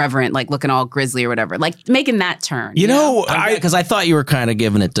 you know, the Reverend, like looking all grisly or whatever, like making that turn. You know, because I thought you were kind of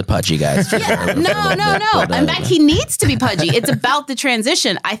giving it to pudgy guys. No. In fact, he needs to be pudgy. It's about the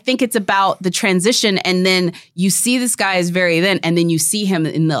transition. I think it's about the transition. And then you see this guy is very thin, and then you see him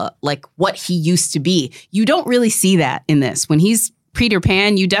in the, like, what he used to be. You don't really see that in this. When he's Peter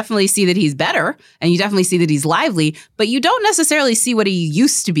Pan, you definitely see that he's better, and you definitely see that he's lively, but you don't necessarily see what he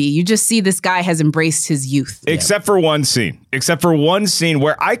used to be. You just see this guy has embraced his youth. Except for one scene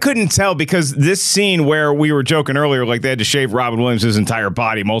where I couldn't tell, because this scene where we were joking earlier, like they had to shave Robin Williams' entire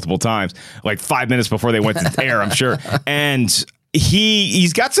body multiple times, like 5 minutes before they went to air, I'm sure. And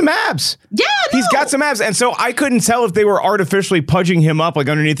he's got some abs. Yeah, he's got some abs, and so I couldn't tell if they were artificially pudging him up, like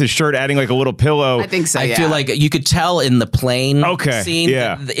underneath his shirt, adding like a little pillow. I think so. I feel like you could tell in the plane scene.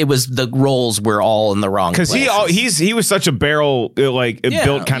 Yeah, it was the roles were all in the wrong place. Because he was such a barrel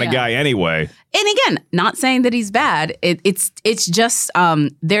built kind of guy anyway. And again, not saying that he's bad. It's just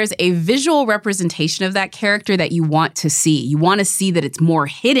there's a visual representation of that character that you want to see. You want to see that it's more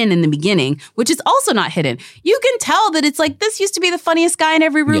hidden in the beginning, which is also not hidden. You can tell that it's like, this used to be the funniest guy in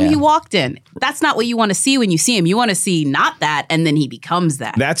every room he walked in. That's not what you want to see when you see him. You want to see not that, and then he becomes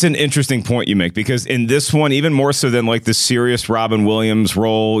that. That's an interesting point you make, because in this one, even more so than like the serious Robin Williams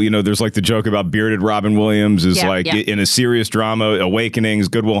role, there's like the joke about bearded Robin Williams is in a serious drama, Awakenings,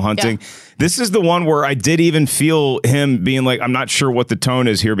 Good Will Hunting. Yeah. This is the one where I did even feel him being like, I'm not sure what the tone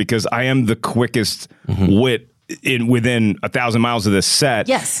is here, because I am the quickest wit within 1,000 miles of this set.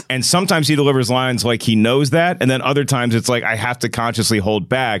 Yes. And sometimes he delivers lines like he knows that, and then other times it's like I have to consciously hold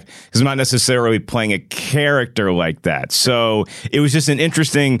back because I'm not necessarily playing a character like that. So it was just an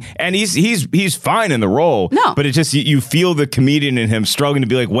interesting, and he's fine in the role. No. But it just, you feel the comedian in him struggling to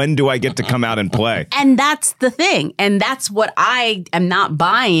be like, when do I get to come out and play? And that's the thing. And that's what I am not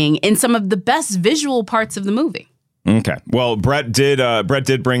buying in some of the best visual parts of the movie. Okay. Well, Brett did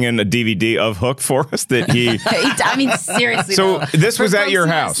bring in a DVD of Hook for us that he. I mean, seriously. So though, this was at your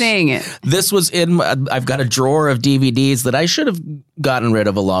house. Saying it. This was in. I've got a drawer of DVDs that I should have gotten rid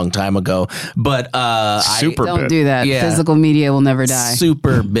of a long time ago. But don't do that. Yeah. Physical media will never die.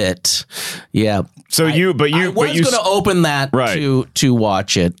 Super bit. Yeah. So I was going to open that to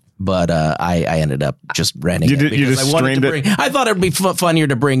watch it. But I ended up just renting it because I wanted to bring. I thought it'd be funnier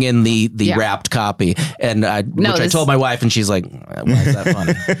to bring in the wrapped copy, and I told my wife, and she's like, "Why is that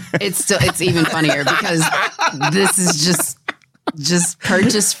funny?" It's even funnier because this is just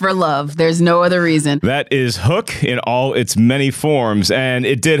purchased for love. There's no other reason. That is Hook in all its many forms, and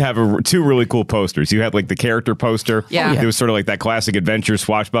it did have two really cool posters. You had like the character poster. Yeah. It was sort of like that classic adventure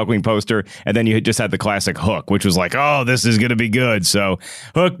swashbuckling poster, and then you just had the classic Hook, which was like, oh, this is going to be good. So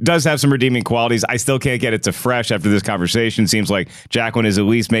Hook does have some redeeming qualities. I still can't get it to fresh after this conversation. Seems like Jacqueline is at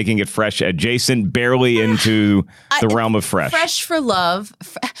least making it fresh adjacent, barely into the realm of fresh. Fresh for love.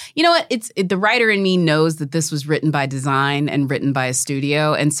 You know what? The writer in me knows that this was written by design and written by a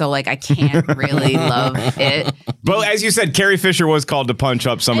studio, and so like I can't really love it. But as you said, Carrie Fisher was called to punch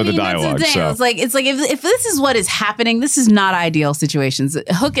up some of the dialogue. So it's like if this is what is happening, this is not ideal situations.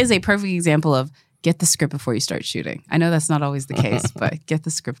 Hook is a perfect example of get the script before you start shooting. I know that's not always the case, but get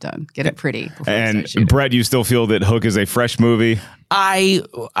the script done, get it pretty before you start shooting. Brett, you still feel that Hook is a fresh movie? I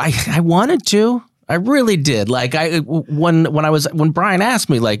wanted to. I really did. Like when Brian asked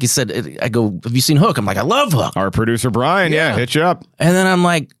me, like he said, I go, have you seen Hook? I'm like, I love Hook. Our producer Brian, hit you up. And then I'm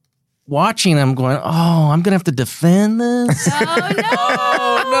like watching him going, oh, I'm gonna have to defend this.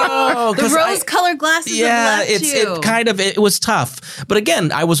 Oh no. The rose-colored glasses. Yeah, it was tough. But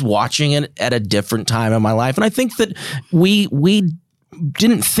again, I was watching it at a different time in my life, and I think that we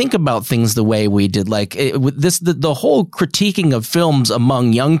didn't think about things the way we did. Like the whole critiquing of films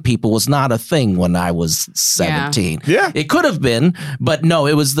among young people was not a thing when I was 17. Yeah. It could have been, but no,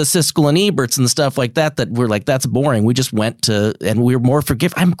 it was the Siskel and Eberts and stuff like that we're like, that's boring. We just went to, and we were more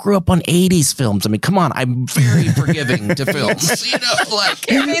forgiving. I grew up on 80s films. I mean, come on, I'm very forgiving to films. There's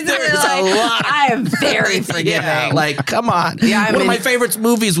a lot. I am very forgiving. Yeah, like, come on. Yeah, one of my favorite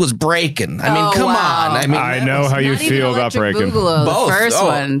movies was Breakin'. I mean, come on. I mean, I know how you feel about Breakin'. First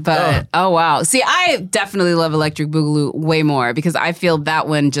one, but oh wow. See, I definitely love Electric Boogaloo way more because I feel that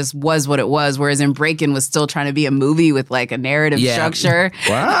one just was what it was, whereas in Breakin' was still trying to be a movie with like a narrative structure.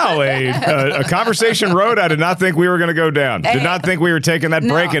 Wow, a conversation road I did not think we were going to go down. Did not think we were taking that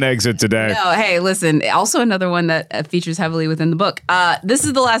Breakin' exit today. No, hey, listen, also another one that features heavily within the book. This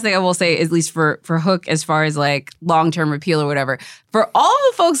is the last thing I will say, at least for Hook, as far as like long-term repeal or whatever. For all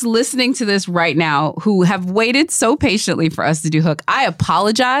the folks listening to this right now who have waited so patiently for us to do Hook, I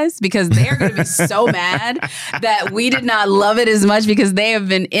apologize because they are going to be so mad that we did not love it as much because they have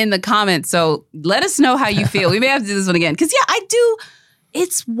been in the comments. So let us know how you feel. We may have to do this one again because, I do.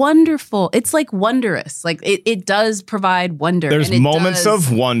 It's wonderful. It's like wondrous. Like it does provide wonder. There's moments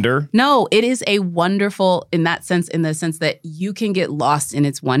of wonder. No, it is a wonderful in the sense that you can get lost in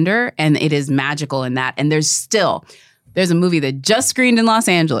its wonder and it is magical in that. And there's a movie that just screened in Los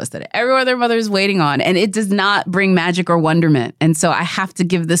Angeles that every other mother is waiting on, and it does not bring magic or wonderment. And so I have to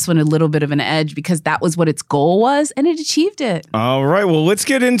give this one a little bit of an edge because that was what its goal was, and it achieved it. All right. Well, let's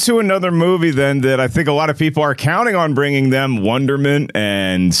get into another movie then that I think a lot of people are counting on bringing them wonderment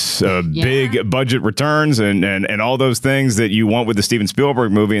and big budget returns and all those things that you want with the Steven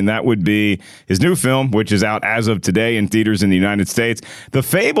Spielberg movie, and that would be his new film, which is out as of today in theaters in the United States. The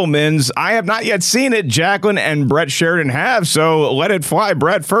Fabelmans. I have not yet seen it. Jacqueline and Brett Sheridan have, so let it fly.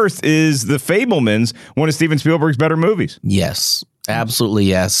 Brett, first, is The Fabelmans one of Steven Spielberg's better movies? Yes. Absolutely,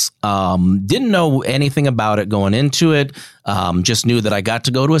 yes. Didn't know anything about it going into it. Just knew that I got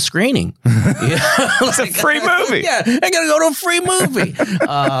to go to a screening. It's a free movie. Yeah, I got to go to a free movie.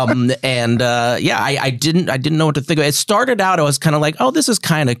 I didn't know what to think of. It started out, I was kind of like, oh, this is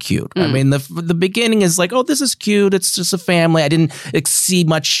kind of cute. I mean, the beginning is like, oh, this is cute. It's just a family. I didn't see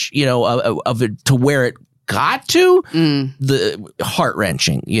much, of it to where it got to the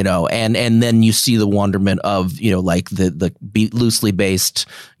heart-wrenching, and then you see the wonderment of, like the loosely based,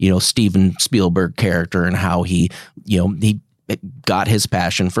 Steven Spielberg character and how he got his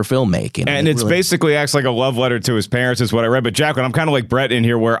passion for filmmaking. And it's really basically acts like a love letter to his parents is what I read. But Jacqueline, I'm kind of like Brett in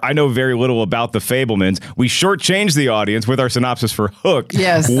here where I know very little about the Fabelmans. We shortchanged the audience with our synopsis for Hook.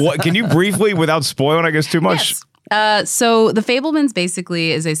 Yes. Can you briefly, without spoiling, I guess, too much? Yes. So The Fabelmans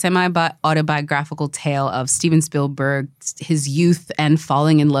basically is a semi-autobiographical tale of Steven Spielberg, his youth and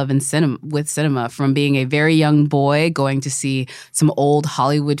falling in love with cinema from being a very young boy going to see some old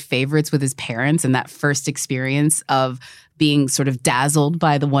Hollywood favorites with his parents and that first experience of being sort of dazzled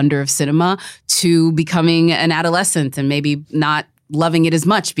by the wonder of cinema to becoming an adolescent and maybe not loving it as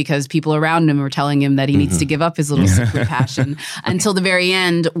much because people around him were telling him that he needs to give up his little secret passion until the very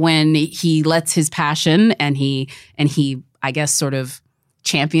end when he lets his passion and he I guess sort of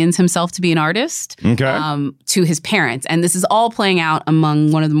champions himself to be an artist to his parents. And this is all playing out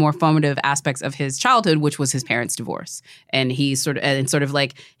among one of the more formative aspects of his childhood, which was his parents' divorce. And he sort of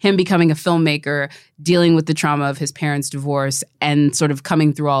like him becoming a filmmaker, dealing with the trauma of his parents' divorce and sort of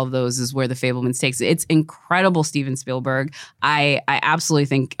coming through all of those is where The Fabelmans takes it. It's incredible, Steven Spielberg. I absolutely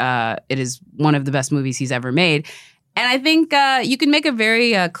think it is one of the best movies he's ever made. And I think you can make a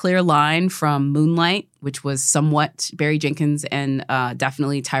very clear line from Moonlight, which was somewhat Barry Jenkins and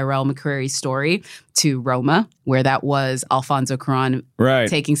definitely Tyrell McCreary's story, to Roma, where that was Alfonso Cuarón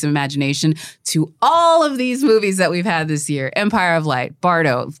taking some imagination, to all of these movies that we've had this year. Empire of Light,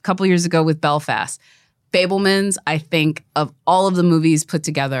 Bardo, a couple years ago with Belfast. Fabelmans, I think, of all of the movies put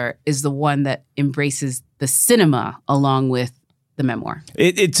together, is the one that embraces the cinema along with the memoir.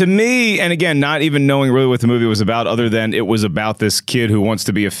 It to me, and again, not even knowing really what the movie was about, other than it was about this kid who wants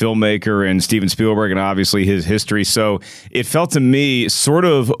to be a filmmaker and Steven Spielberg and obviously his history. So it felt to me sort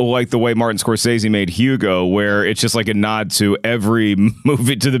of like the way Martin Scorsese made Hugo, where it's just like a nod to every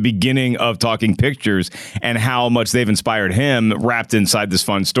movie, to the beginning of Talking Pictures and how much they've inspired him wrapped inside this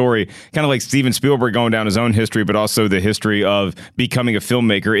fun story. Kind of like Steven Spielberg going down his own history, but also the history of becoming a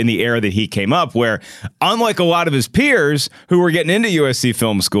filmmaker in the era that he came up, where unlike a lot of his peers who were getting into USC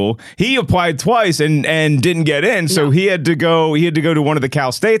Film School, he applied twice and didn't get in, so he had to go to one of the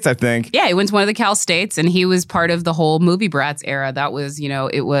Cal States, I think. Yeah, he went to one of the Cal States, and he was part of the whole Movie Brats era. That was,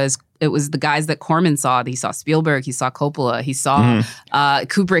 it was the guys that Corman saw. He saw Spielberg, he saw Coppola, he saw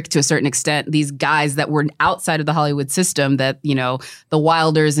Kubrick to a certain extent. These guys that were outside of the Hollywood system, that the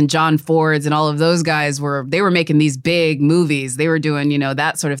Wilders and John Fords and all of those guys were making these big movies. They were doing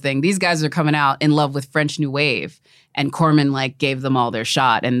that sort of thing. These guys are coming out in love with French New Wave. And Corman gave them all their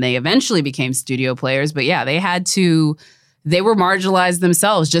shot, and they eventually became studio players. But yeah, they were marginalized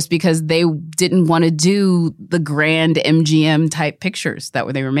themselves just because they didn't want to do the grand MGM type pictures that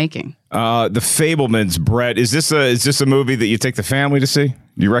they were making. The Fabelmans, Brett, is this a movie that you take the family to see?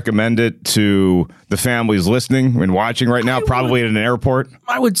 Do you recommend it to the families listening and watching right now, probably at an airport?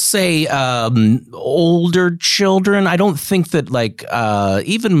 I would say older children. I don't think that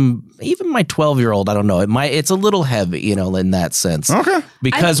even my 12-year-old, I don't know. It's a little heavy, in that sense. Okay.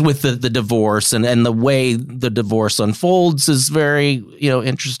 Because with the divorce and the way the divorce unfolds is very,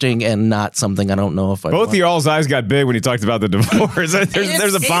 interesting and not something I don't know if I Both of y'all's eyes got big when you talked about the divorce.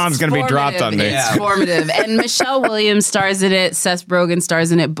 There's a bomb that's going to be dropped on me. It's formative. And Michelle Williams stars in it. Seth Rogen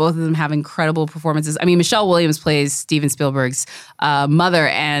stars in it. Both of them have incredible performances. I mean, Michelle Williams plays Steven Spielberg's mother,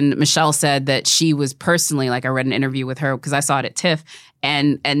 and Michelle said that she was personally, I read an interview with her because I saw it at TIFF,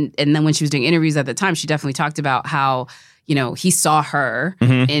 and then when she was doing interviews at the time, she definitely talked about how he saw her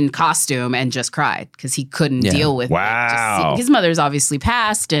in costume and just cried because he couldn't deal with it. His mother's obviously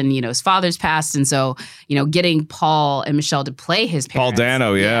passed, and his father's passed, and so getting Paul and Michelle to play his parents, Paul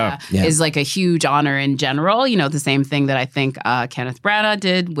Dano, is a huge honor in general. The same thing that I think Kenneth Branagh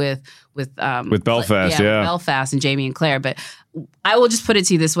did with Belfast, Belfast and Jamie and Claire. But I will just put it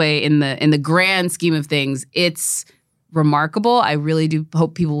to you this way: in the grand scheme of things, it's remarkable. I really do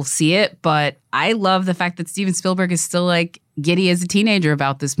hope people will see it, but I love the fact that Steven Spielberg is still giddy as a teenager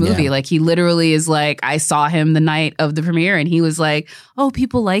about this movie. Yeah. He literally is I saw him the night of the premiere and he was oh,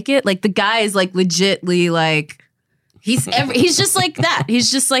 people like it. The guy is legitly he's just like that. He's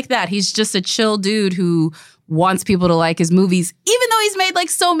just like that. He's just a chill dude who wants people to like his movies, even though he's made like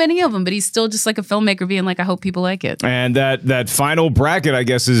so many of them, but he's still just like a filmmaker being like, I hope people like it. And that final bracket, I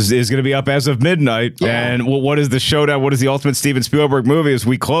guess, is going to be up as of midnight. Yeah. And what is the showdown? What is the ultimate Steven Spielberg movie? As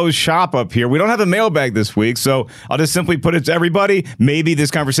we close shop up here, we don't have a mailbag this week, so I'll just simply put it to everybody. Maybe this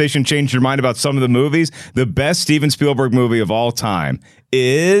conversation changed your mind about some of the movies. The best Steven Spielberg movie of all time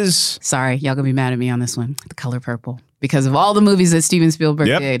is... Sorry, y'all gonna be mad at me on this one. The Color Purple. Because of all the movies that Steven Spielberg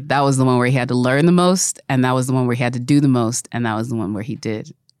did, that was the one where he had to learn the most, and that was the one where he had to do the most, and that was the one where he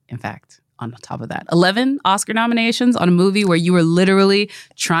did, in fact, on top of that. 11 Oscar nominations on a movie where you were literally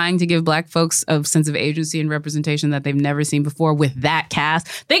trying to give Black folks a sense of agency and representation that they've never seen before with that cast.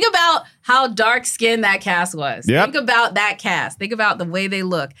 Think about how dark-skinned that cast was. Yep. Think about that cast. Think about the way they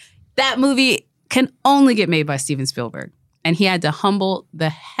look. That movie can only get made by Steven Spielberg, and he had to humble the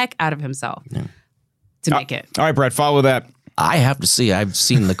heck out of himself. Yeah. To make it. All right, Brett, follow that. I have to see. I've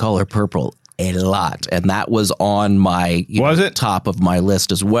seen The Color Purple a lot, and that was on my top of my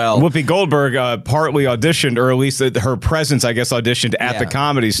list as well. Whoopi Goldberg partly auditioned, or at least her presence, I guess, auditioned at the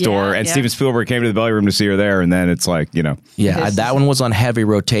Comedy Store, and Steven Spielberg came to the Belly Room to see her there, and then it's like, that one was on heavy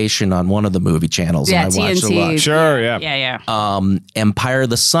rotation on one of the movie channels, and I watched a lot. Sure, Empire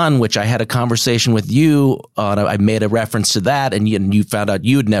of the Sun, which I had a conversation with you on. I made a reference to that, and you found out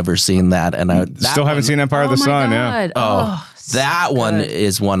you'd never seen that, and I still haven't seen Empire of the Sun. God. Yeah. That one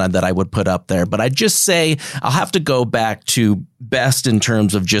is one that I would put up there. But I just say I'll have to go back to best in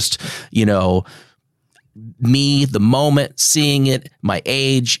terms of just, me, the moment, seeing it, my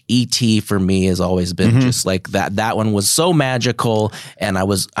age. E.T. for me has always been just like that. That one was so magical. And I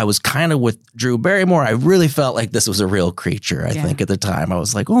was kind of with Drew Barrymore. I really felt like this was a real creature, I think, at the time. I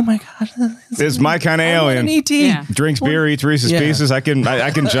was like, oh my God. This is my kind of alien. E.T. Yeah. Drinks beer, eats Reese's Pieces. I can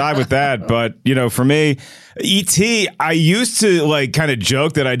jive with that. But, for me, E.T., I used to kind of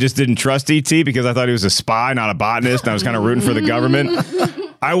joke that I just didn't trust E.T. because I thought he was a spy, not a botanist. And I was kind of rooting for the government.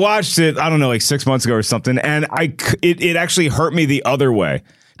 I watched it, I don't know, 6 months ago or something, and it actually hurt me the other way.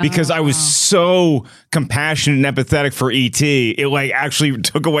 Because I was so compassionate and empathetic for E.T., it actually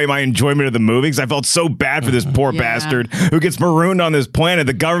took away my enjoyment of the movie because I felt so bad for this poor bastard who gets marooned on this planet.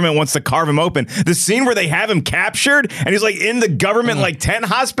 The government wants to carve him open. The scene where they have him captured and he's in the government tent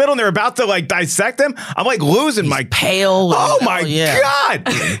hospital and they're about to dissect him. I'm losing my pale. Oh my God!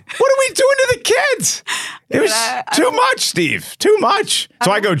 What are we doing to the kids? It was too much, Steve. Too much.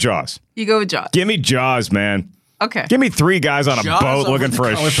 So I go Jaws. You go with Jaws. Give me Jaws, man. Okay. Give me 3 guys on a boat looking for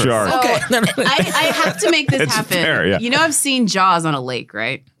a shark. So I have to make this happen. Fair, yeah. I've seen Jaws on a lake,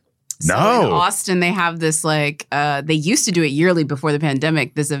 right? So no. In Austin, they have this they used to do it yearly before the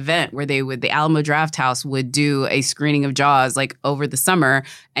pandemic, this event where the Alamo Draft House would do a screening of Jaws over the summer,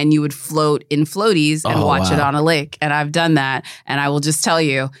 and you would float in floaties and watch it on a lake. And I've done that. And I will just tell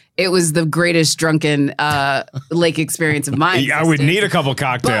you, it was the greatest drunken lake experience of mine. I would need a couple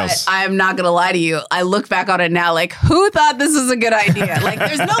cocktails. But I'm not going to lie to you. I look back on it now who thought this was a good idea?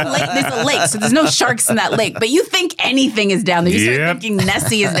 There's no lake. There's a lake, so there's no sharks in that lake. But you think anything is down there. You start thinking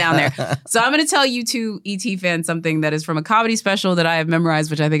Nessie is down there. So I'm going to tell you two E.T. fans something that is from a comedy special that I have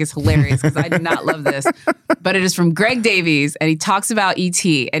memorized, which I think is hilarious because I do not love this. But it is from Greg Davies, and he talks about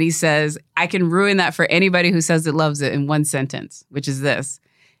E.T., and he says, I can ruin that for anybody who says it loves it in one sentence, which is this.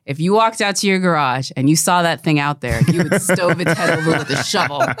 If you walked out to your garage and you saw that thing out there, you would stove its head over with a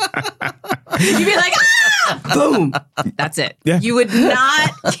shovel. You'd be like, ah! Boom. That's it. Yeah. You would not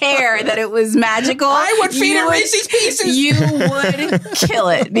care that it was magical. I would feed it Reese's Pieces. You would kill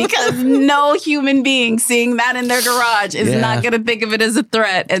it because no human being seeing that in their garage is not going to think of it as a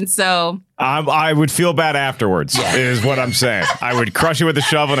threat. And so... I would feel bad afterwards, is what I'm saying. I would crush it with a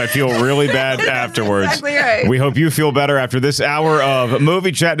shovel, and I'd feel really bad afterwards. Exactly right. We hope you feel better after this hour of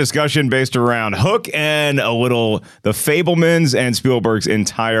movie chat discussion based around Hook and a little The Fabelmans and Spielberg's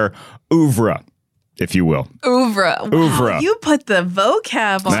entire oeuvre, if you will. Oeuvre. Wow, oeuvre. You put the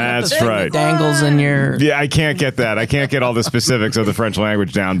vocab on. That's right. Dangles in your... Yeah, I can't get that. I can't get all the specifics of the French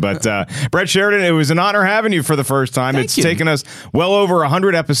language down. But Brett Sheridan, it was an honor having you for the first time. It's taken us well over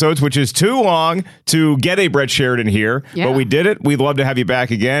 100 episodes, which is too long to get a Brett Sheridan here. Yeah. But we did it. We'd love to have you back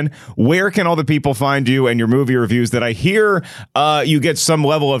again. Where can all the people find you and your movie reviews that I hear you get some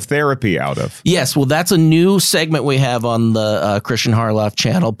level of therapy out of? Yes, well, that's a new segment we have on the Christian Harloff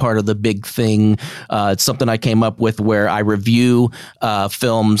channel, part of the Big Thing It's something I came up with where I review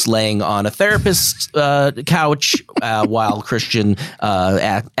films laying on a therapist's couch while Christian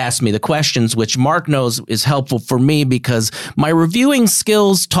asks me the questions, which Mark knows is helpful for me because my reviewing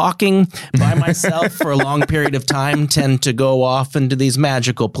skills talking by myself for a long period of time tend to go off into these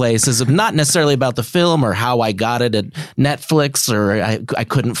magical places of not necessarily about the film or how I got it at Netflix or I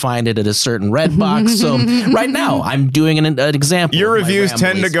couldn't find it at a certain red box. So right now I'm doing an example. Your reviews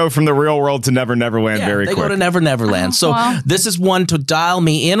tend to go from the real world to Never Neverland very quick. They go to Never Neverland. So this is one to dial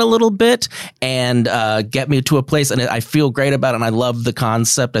me in a little bit and get me to a place. And I feel great about it. And I love the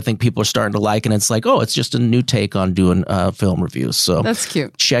concept. I think people are starting to like it. And it's like, oh, it's just a new take on doing film reviews. So that's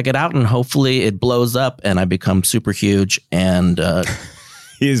cute. Check it out. And hopefully it blows up and I become super huge. And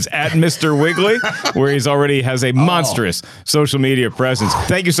he is at Mr. Wiggly, where he's already has a monstrous social media presence.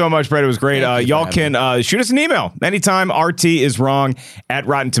 Thank you so much, Brett. It was great. Y'all can shoot us an email anytime. RT is wrong at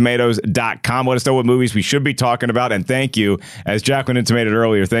RottenTomatoes.com. Let us know what movies we should be talking about. And thank you, as Jacqueline intimated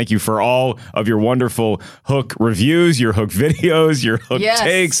earlier, thank you for all of your wonderful Hook reviews, your Hook videos, your Hook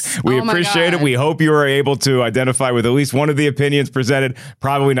takes. We appreciate it. We hope you are able to identify with at least one of the opinions presented.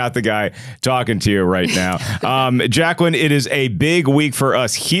 Probably not the guy talking to you right now. Jacqueline, it is a big week for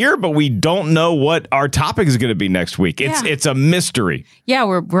us here, but we don't know what our topic is going to be next week. It's a mystery. Yeah,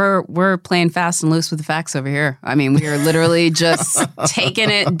 we're playing fast and loose with the facts over here. I mean, we are literally just taking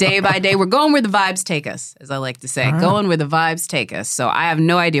it day by day. We're going where the vibes take us, as I like to say. Going where the vibes take us. So I have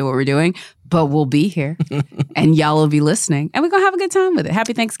no idea what we're doing, but we'll be here and y'all will be listening and we're going to have a good time with it.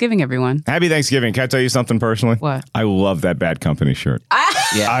 Happy Thanksgiving, everyone. Happy Thanksgiving. Can I tell you something personally? What? I love that Bad Company shirt.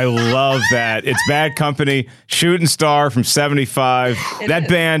 I love that. It's Bad Company, Shooting Star from 75. That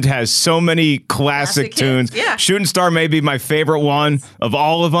band has so many classic tunes. Yeah. Shooting Star may be my favorite one of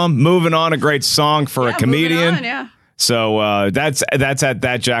all of them. Moving On, a great song for a comedian. Moving On, So that's at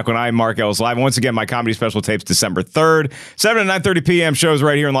That Jacqueline. I'm Mark Ellis Live. Once again, my comedy special tapes December 3rd, 7 to 9:30 p.m. shows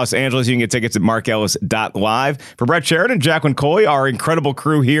right here in Los Angeles. You can get tickets at markellis.live. For Brett Sheridan, Jacqueline Coley, our incredible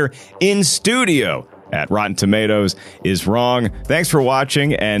crew here in studio at Rotten Tomatoes is Wrong. Thanks for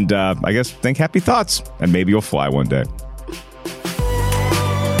watching, and I guess think happy thoughts, and maybe you'll fly one day.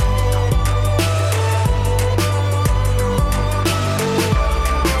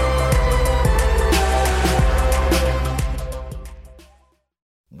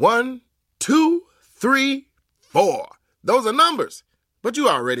 One, 2, 3, 4. Those are numbers. But you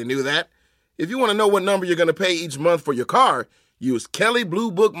already knew that. If you want to know what number you're going to pay each month for your car, use Kelley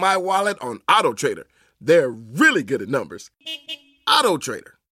Blue Book My Wallet on Auto Trader. They're really good at numbers. Auto Trader.